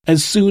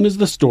 As soon as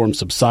the storm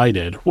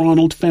subsided,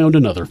 Ronald found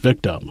another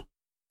victim.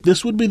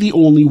 This would be the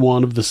only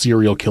one of the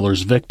serial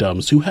killer's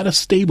victims who had a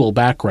stable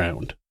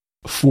background.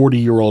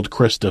 40-year-old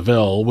Chris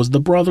DeVille was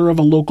the brother of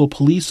a local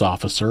police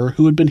officer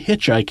who had been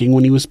hitchhiking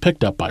when he was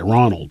picked up by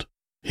Ronald.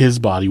 His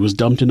body was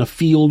dumped in a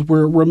field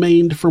where it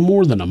remained for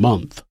more than a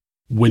month.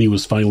 When he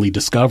was finally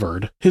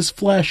discovered, his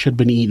flesh had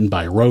been eaten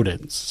by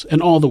rodents,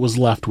 and all that was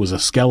left was a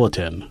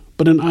skeleton,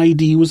 but an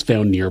ID was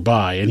found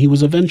nearby and he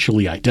was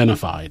eventually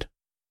identified.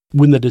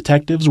 When the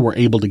detectives were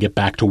able to get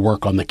back to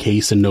work on the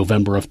case in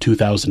November of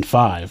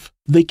 2005,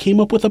 they came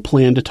up with a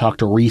plan to talk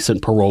to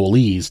recent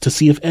parolees to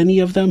see if any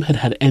of them had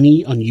had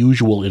any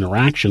unusual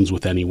interactions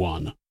with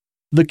anyone.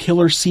 The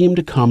killer seemed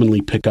to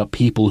commonly pick up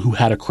people who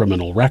had a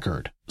criminal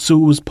record, so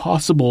it was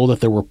possible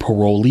that there were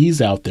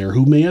parolees out there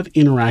who may have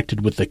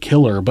interacted with the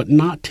killer but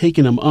not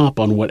taken him up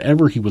on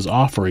whatever he was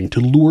offering to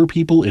lure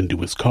people into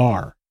his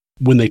car.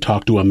 When they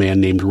talked to a man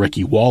named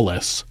Ricky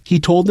Wallace, he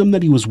told them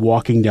that he was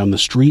walking down the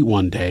street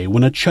one day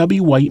when a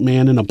chubby white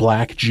man in a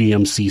black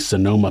GMC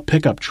Sonoma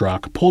pickup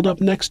truck pulled up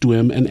next to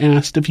him and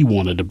asked if he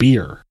wanted a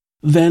beer.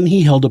 Then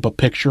he held up a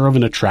picture of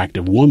an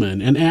attractive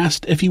woman and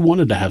asked if he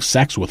wanted to have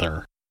sex with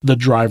her. The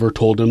driver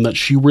told him that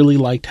she really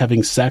liked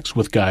having sex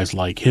with guys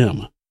like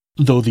him.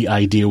 Though the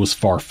idea was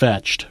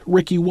far-fetched,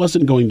 Ricky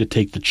wasn't going to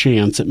take the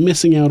chance at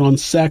missing out on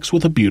sex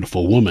with a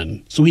beautiful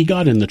woman, so he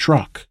got in the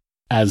truck.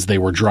 As they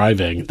were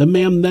driving, the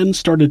man then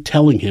started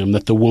telling him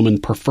that the woman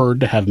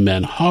preferred to have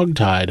men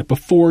hogtied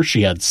before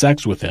she had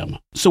sex with him,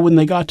 so when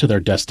they got to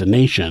their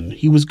destination,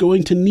 he was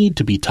going to need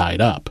to be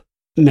tied up.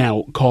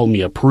 Now, call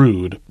me a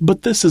prude,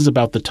 but this is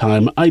about the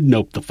time I'd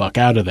nope the fuck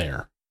out of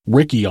there.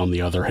 Ricky, on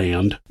the other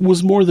hand,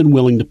 was more than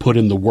willing to put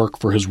in the work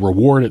for his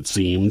reward, it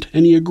seemed,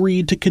 and he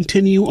agreed to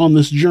continue on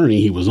this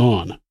journey he was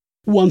on.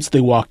 Once they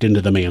walked into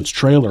the man's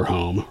trailer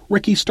home,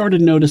 Ricky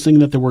started noticing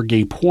that there were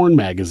gay porn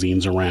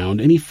magazines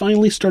around, and he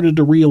finally started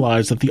to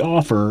realize that the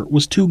offer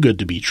was too good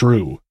to be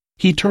true.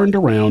 He turned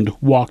around,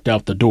 walked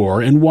out the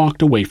door, and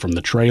walked away from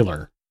the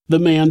trailer. The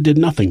man did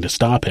nothing to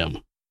stop him.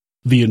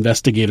 The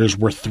investigators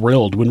were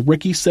thrilled when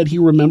Ricky said he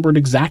remembered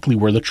exactly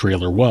where the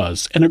trailer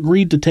was and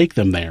agreed to take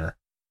them there.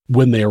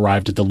 When they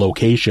arrived at the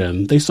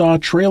location, they saw a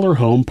trailer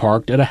home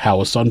parked at a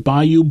house on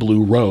Bayou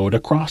Blue Road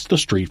across the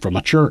street from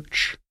a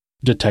church.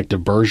 Detective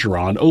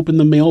Bergeron opened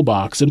the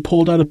mailbox and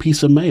pulled out a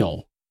piece of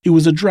mail. It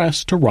was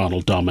addressed to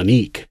Ronald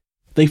Dominique.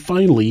 They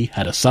finally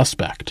had a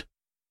suspect.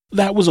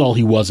 That was all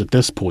he was at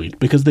this point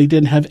because they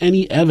didn't have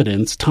any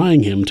evidence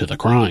tying him to the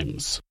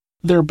crimes.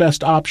 Their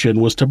best option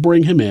was to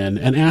bring him in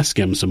and ask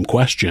him some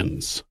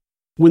questions.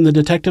 When the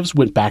detectives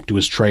went back to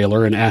his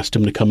trailer and asked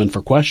him to come in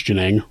for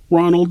questioning,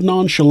 Ronald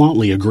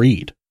nonchalantly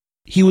agreed.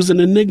 He was an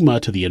enigma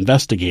to the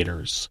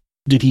investigators.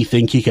 Did he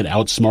think he could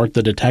outsmart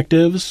the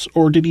detectives,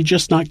 or did he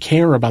just not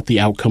care about the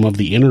outcome of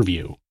the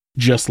interview?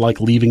 Just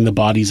like leaving the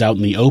bodies out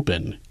in the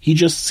open, he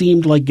just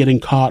seemed like getting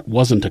caught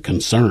wasn't a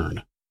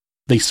concern.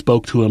 They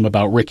spoke to him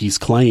about Ricky's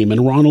claim,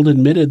 and Ronald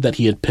admitted that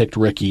he had picked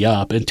Ricky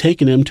up and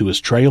taken him to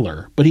his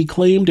trailer, but he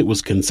claimed it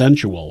was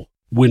consensual.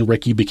 When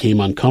Ricky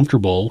became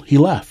uncomfortable, he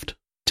left.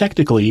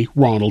 Technically,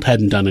 Ronald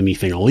hadn't done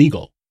anything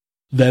illegal.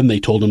 Then they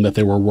told him that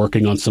they were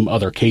working on some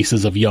other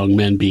cases of young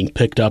men being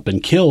picked up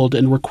and killed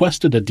and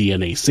requested a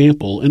DNA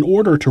sample in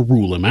order to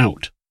rule him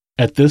out.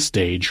 At this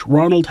stage,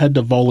 Ronald had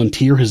to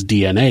volunteer his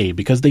DNA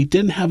because they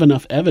didn't have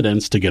enough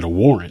evidence to get a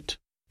warrant.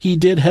 He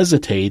did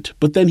hesitate,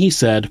 but then he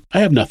said,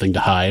 "I have nothing to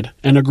hide,"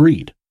 and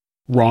agreed.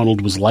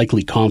 Ronald was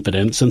likely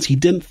confident since he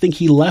didn't think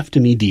he left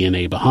any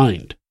DNA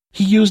behind.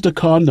 He used a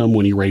condom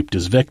when he raped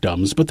his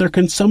victims, but there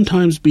can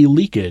sometimes be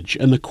leakage,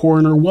 and the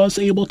coroner was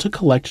able to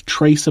collect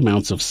trace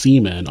amounts of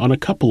semen on a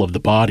couple of the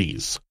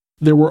bodies.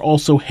 There were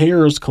also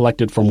hairs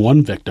collected from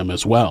one victim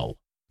as well.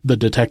 The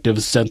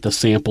detectives sent the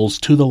samples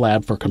to the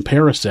lab for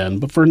comparison,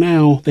 but for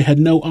now, they had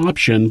no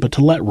option but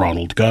to let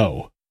Ronald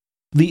go.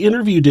 The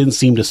interview didn't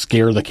seem to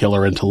scare the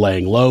killer into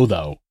laying low,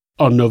 though.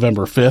 On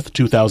November 5th,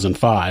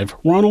 2005,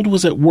 Ronald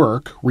was at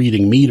work,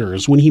 reading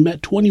meters, when he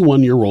met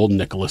 21-year-old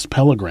Nicholas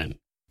Pellegrin.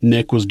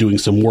 Nick was doing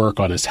some work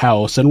on his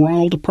house, and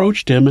Ronald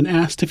approached him and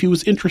asked if he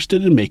was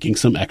interested in making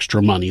some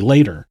extra money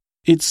later.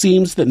 It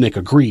seems that Nick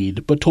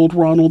agreed, but told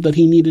Ronald that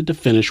he needed to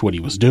finish what he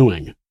was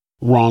doing.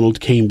 Ronald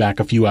came back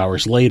a few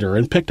hours later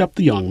and picked up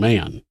the young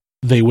man.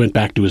 They went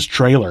back to his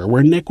trailer,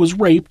 where Nick was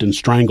raped and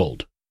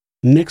strangled.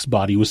 Nick's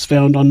body was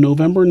found on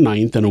November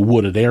 9th in a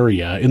wooded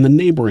area in the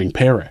neighboring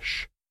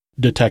parish.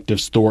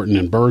 Detectives Thornton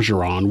and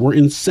Bergeron were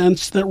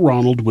incensed that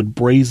Ronald would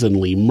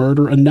brazenly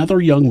murder another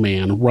young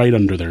man right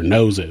under their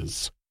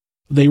noses.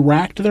 They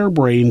racked their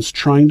brains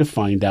trying to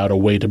find out a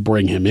way to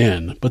bring him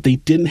in, but they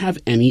didn't have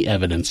any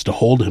evidence to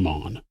hold him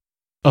on.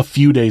 A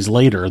few days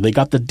later, they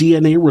got the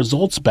DNA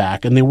results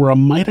back, and they were a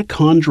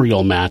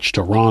mitochondrial match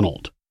to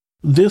Ronald.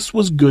 This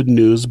was good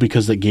news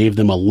because it gave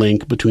them a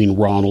link between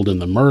Ronald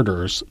and the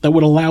murders that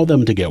would allow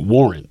them to get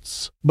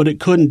warrants, but it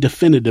couldn't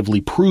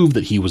definitively prove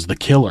that he was the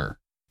killer.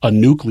 A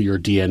nuclear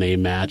DNA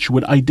match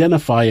would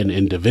identify an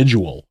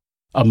individual.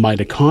 A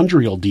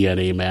mitochondrial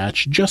DNA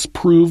match just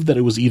proved that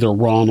it was either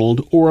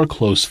Ronald or a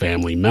close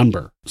family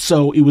member,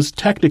 so it was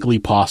technically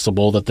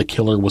possible that the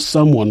killer was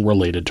someone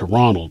related to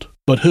Ronald.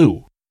 But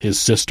who? His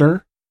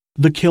sister?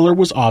 The killer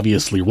was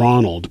obviously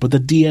Ronald, but the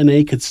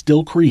DNA could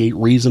still create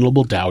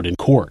reasonable doubt in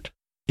court.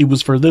 It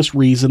was for this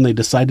reason they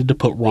decided to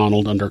put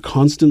Ronald under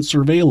constant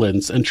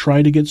surveillance and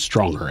try to get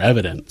stronger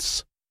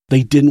evidence.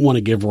 They didn't want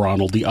to give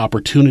Ronald the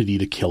opportunity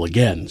to kill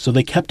again, so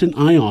they kept an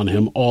eye on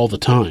him all the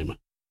time.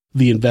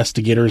 The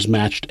investigators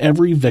matched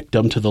every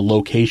victim to the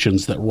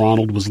locations that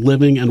Ronald was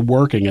living and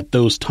working at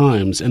those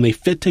times, and they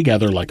fit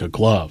together like a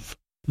glove.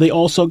 They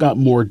also got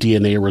more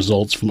DNA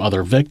results from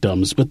other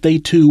victims, but they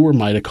too were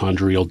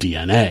mitochondrial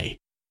DNA.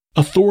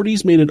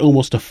 Authorities made it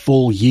almost a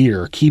full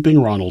year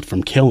keeping Ronald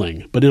from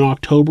killing, but in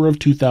October of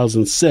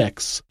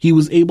 2006, he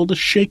was able to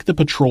shake the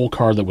patrol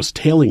car that was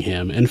tailing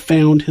him and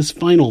found his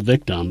final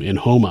victim in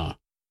Houma.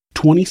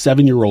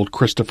 27-year-old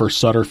Christopher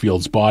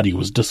Sutterfield's body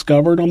was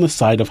discovered on the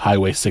side of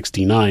Highway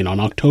 69 on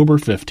October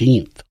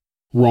 15th.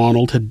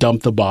 Ronald had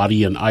dumped the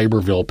body in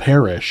Iberville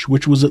Parish,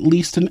 which was at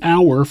least an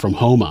hour from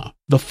Houma,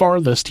 the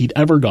farthest he'd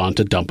ever gone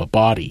to dump a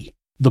body.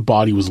 The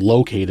body was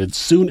located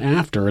soon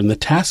after and the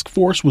task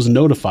force was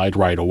notified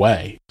right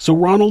away, so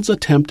Ronald's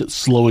attempt at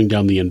slowing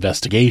down the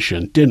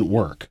investigation didn't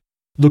work.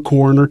 The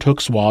coroner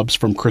took swabs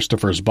from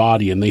Christopher's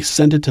body and they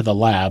sent it to the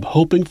lab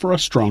hoping for a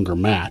stronger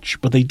match,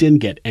 but they didn't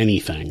get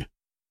anything.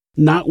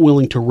 Not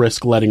willing to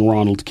risk letting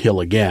Ronald kill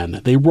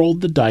again, they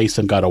rolled the dice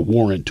and got a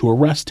warrant to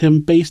arrest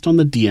him based on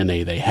the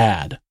DNA they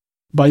had.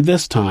 By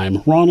this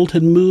time, Ronald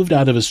had moved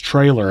out of his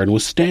trailer and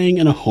was staying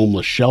in a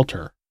homeless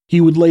shelter. He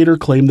would later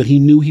claim that he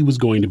knew he was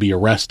going to be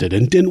arrested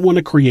and didn't want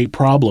to create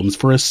problems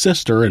for his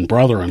sister and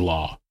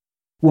brother-in-law.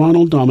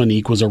 Ronald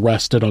Dominique was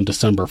arrested on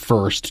December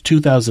 1st,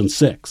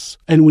 2006,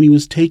 and when he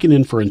was taken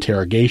in for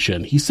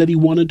interrogation, he said he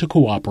wanted to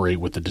cooperate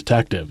with the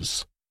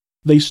detectives.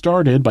 They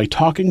started by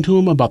talking to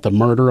him about the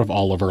murder of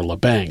Oliver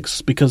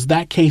LeBancs, because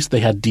that case they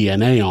had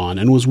DNA on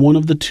and was one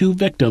of the 2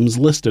 victims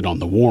listed on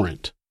the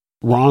warrant.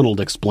 Ronald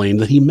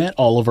explained that he met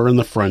Oliver in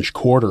the French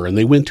Quarter and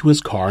they went to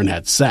his car and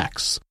had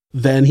sex.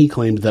 Then he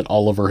claimed that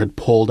Oliver had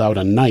pulled out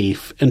a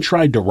knife and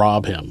tried to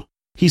rob him.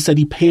 He said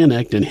he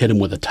panicked and hit him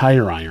with a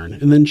tire iron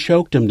and then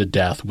choked him to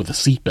death with a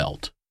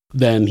seatbelt.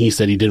 Then he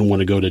said he didn't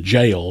want to go to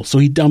jail, so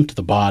he dumped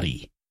the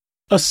body.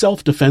 A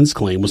self-defense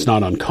claim was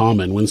not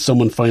uncommon when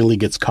someone finally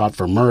gets caught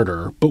for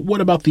murder, but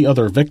what about the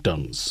other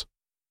victims?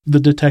 The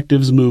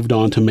detectives moved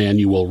on to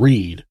Manuel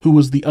Reed, who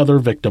was the other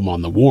victim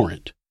on the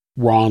warrant.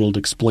 Ronald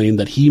explained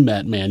that he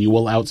met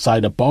Manuel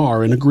outside a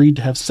bar and agreed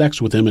to have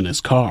sex with him in his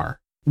car.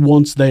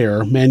 Once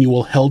there,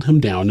 Manuel held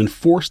him down and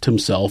forced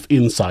himself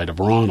inside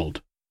of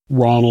Ronald.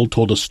 Ronald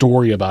told a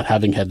story about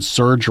having had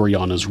surgery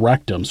on his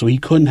rectum so he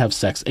couldn't have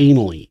sex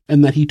anally,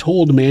 and that he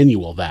told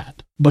Manuel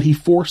that, but he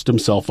forced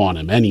himself on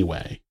him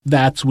anyway.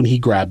 That's when he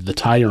grabbed the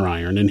tire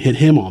iron and hit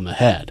him on the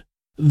head.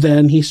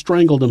 Then he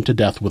strangled him to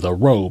death with a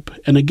rope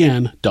and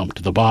again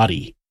dumped the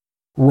body.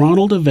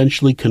 Ronald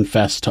eventually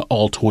confessed to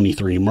all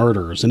 23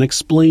 murders and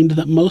explained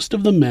that most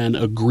of the men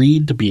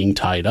agreed to being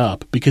tied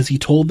up because he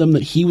told them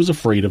that he was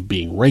afraid of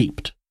being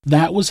raped.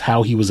 That was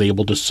how he was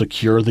able to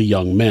secure the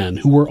young men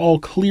who were all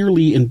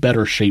clearly in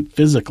better shape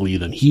physically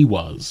than he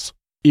was.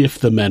 If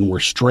the men were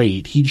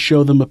straight, he'd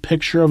show them a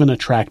picture of an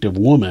attractive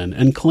woman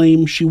and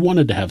claim she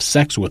wanted to have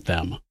sex with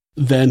them.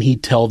 Then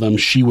he'd tell them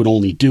she would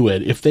only do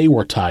it if they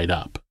were tied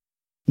up.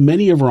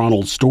 Many of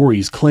Ronald's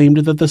stories claimed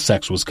that the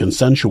sex was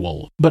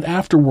consensual, but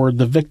afterward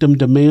the victim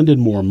demanded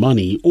more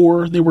money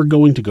or they were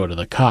going to go to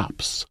the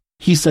cops.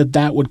 He said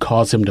that would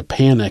cause him to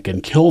panic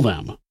and kill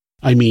them.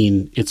 I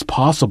mean, it's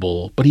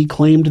possible, but he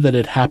claimed that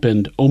it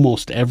happened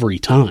almost every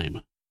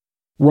time.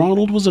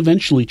 Ronald was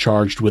eventually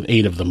charged with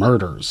 8 of the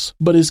murders,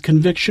 but his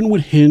conviction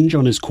would hinge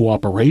on his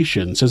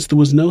cooperation since there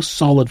was no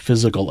solid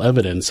physical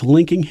evidence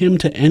linking him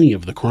to any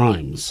of the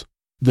crimes.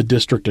 The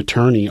district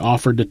attorney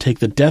offered to take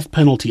the death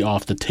penalty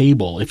off the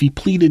table if he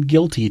pleaded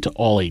guilty to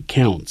all 8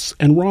 counts,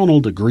 and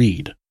Ronald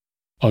agreed.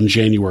 On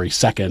January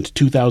 2,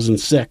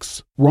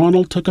 2006,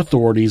 Ronald took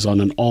authorities on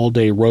an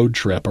all-day road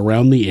trip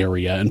around the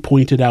area and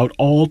pointed out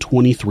all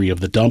 23 of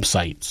the dump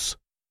sites.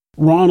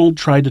 Ronald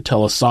tried to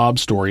tell a sob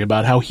story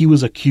about how he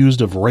was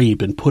accused of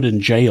rape and put in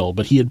jail,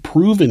 but he had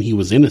proven he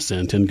was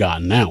innocent and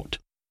gotten out.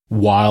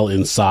 While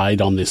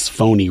inside on this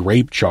phony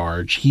rape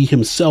charge, he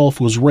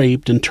himself was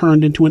raped and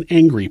turned into an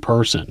angry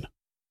person.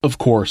 Of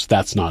course,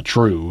 that's not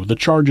true. The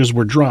charges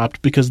were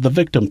dropped because the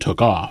victim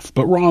took off,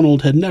 but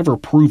Ronald had never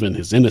proven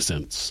his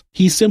innocence.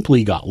 He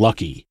simply got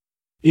lucky.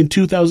 In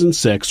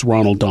 2006,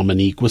 Ronald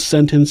Dominique was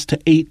sentenced to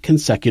 8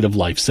 consecutive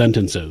life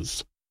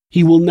sentences.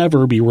 He will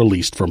never be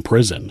released from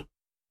prison.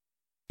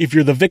 If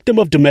you're the victim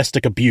of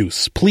domestic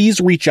abuse,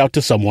 please reach out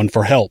to someone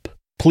for help.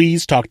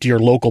 Please talk to your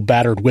local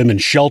battered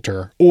women's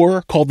shelter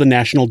or call the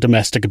National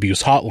Domestic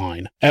Abuse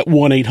Hotline at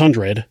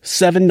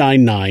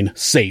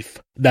 1-800-799-SAFE.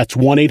 That's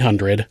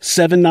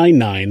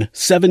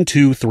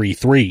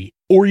 1-800-799-7233.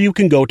 Or you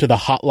can go to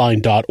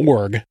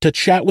thehotline.org to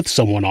chat with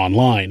someone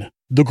online.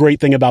 The great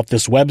thing about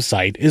this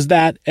website is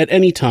that, at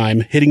any time,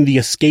 hitting the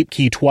escape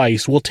key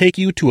twice will take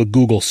you to a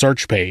Google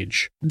search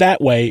page. That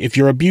way, if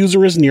your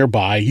abuser is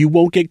nearby, you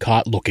won't get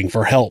caught looking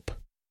for help.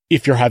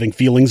 If you're having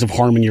feelings of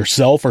harming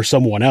yourself or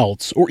someone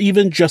else, or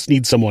even just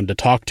need someone to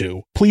talk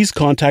to, please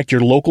contact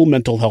your local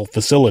mental health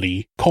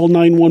facility, call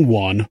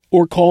 911,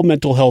 or call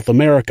Mental Health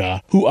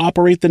America, who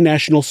operate the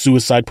National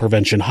Suicide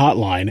Prevention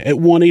Hotline at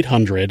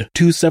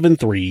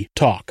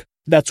 1-800-273-TALK.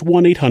 That's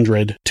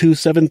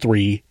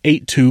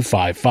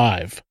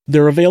 1-800-273-8255.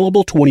 They're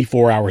available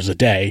 24 hours a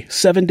day,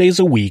 7 days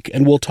a week,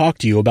 and will talk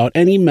to you about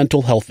any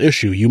mental health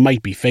issue you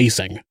might be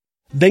facing.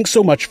 Thanks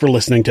so much for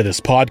listening to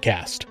this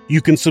podcast. You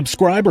can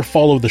subscribe or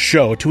follow the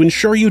show to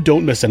ensure you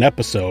don't miss an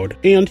episode,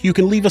 and you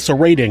can leave us a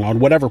rating on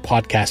whatever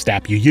podcast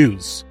app you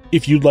use.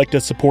 If you'd like to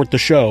support the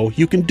show,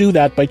 you can do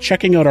that by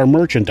checking out our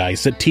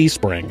merchandise at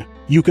Teespring.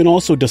 You can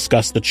also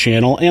discuss the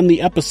channel and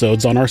the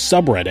episodes on our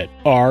subreddit,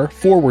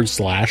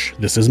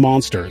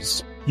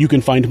 r/thisismonsters. You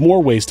can find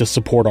more ways to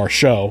support our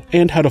show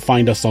and how to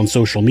find us on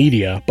social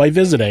media by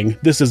visiting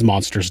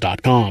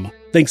thisismonsters.com.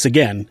 Thanks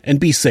again, and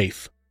be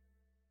safe.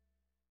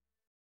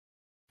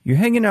 You're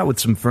hanging out with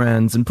some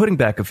friends and putting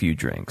back a few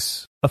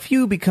drinks. A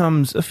few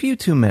becomes a few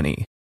too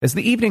many. As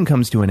the evening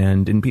comes to an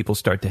end and people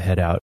start to head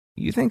out,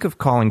 you think of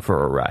calling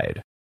for a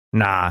ride.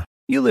 Nah,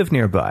 you live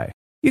nearby.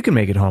 You can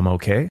make it home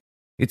okay.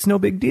 It's no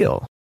big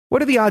deal.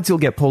 What are the odds you'll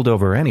get pulled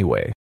over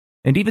anyway?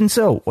 And even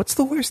so, what's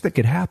the worst that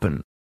could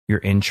happen? Your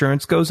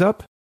insurance goes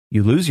up?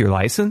 You lose your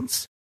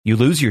license? You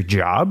lose your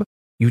job?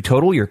 You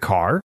total your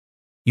car?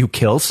 You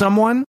kill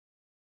someone?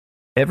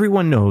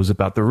 Everyone knows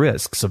about the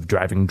risks of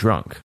driving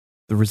drunk.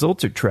 The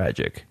results are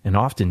tragic and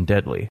often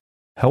deadly.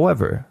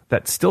 However,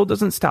 that still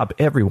doesn't stop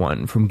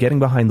everyone from getting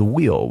behind the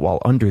wheel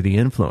while under the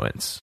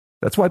influence.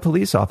 That's why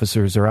police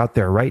officers are out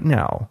there right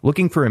now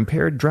looking for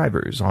impaired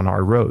drivers on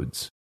our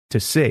roads to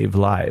save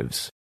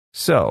lives.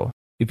 So,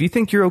 if you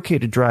think you're okay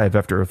to drive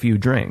after a few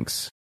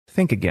drinks,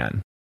 think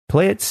again.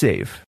 Play it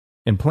safe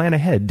and plan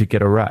ahead to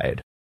get a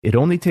ride. It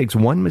only takes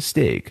one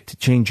mistake to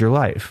change your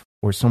life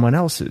or someone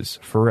else's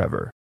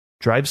forever.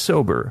 Drive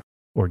sober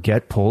or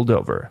get pulled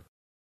over.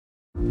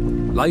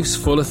 Life's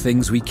full of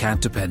things we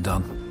can't depend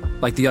on,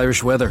 like the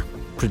Irish weather,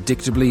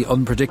 predictably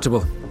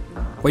unpredictable.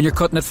 When you're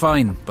cutting it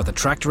fine, but the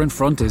tractor in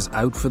front is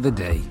out for the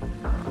day.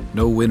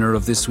 No winner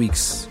of this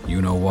week's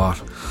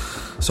you-know-what.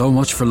 So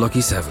much for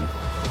Lucky 7.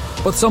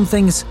 But some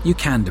things you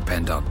can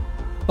depend on,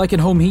 like in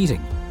home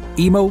heating.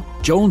 Emo,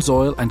 Jones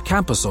Oil and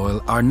Campus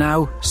Oil are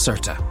now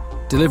CERTA,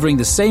 delivering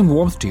the same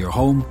warmth to your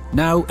home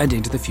now and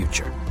into the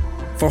future.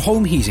 For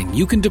home heating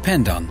you can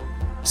depend on,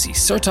 see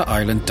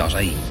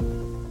CERTAIreland.ie.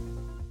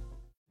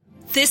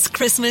 This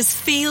Christmas,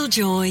 feel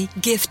joy,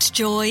 gift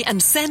joy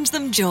and send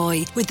them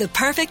joy with the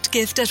perfect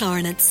gift at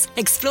Arnott's.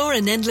 Explore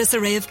an endless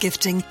array of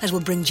gifting that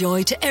will bring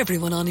joy to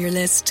everyone on your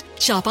list.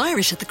 Shop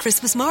Irish at the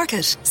Christmas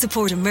market.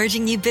 Support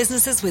emerging new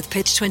businesses with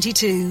Pitch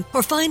 22.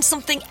 Or find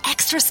something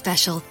extra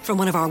special from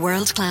one of our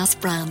world-class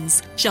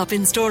brands. Shop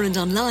in-store and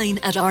online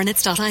at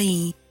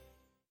arnotts.ie.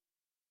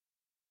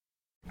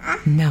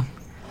 No.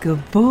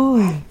 Good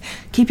boy.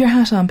 Keep your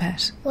hat on,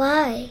 pet.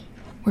 Why?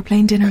 We're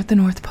playing dinner at the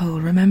North Pole,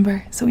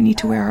 remember? So we need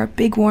to wear our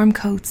big warm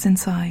coats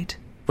inside.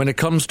 When it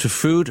comes to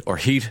food or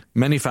heat,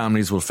 many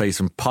families will face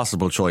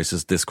impossible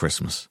choices this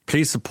Christmas.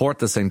 Please support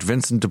the St.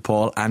 Vincent de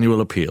Paul annual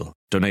appeal.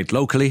 Donate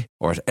locally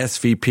or at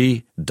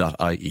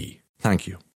svp.ie. Thank you.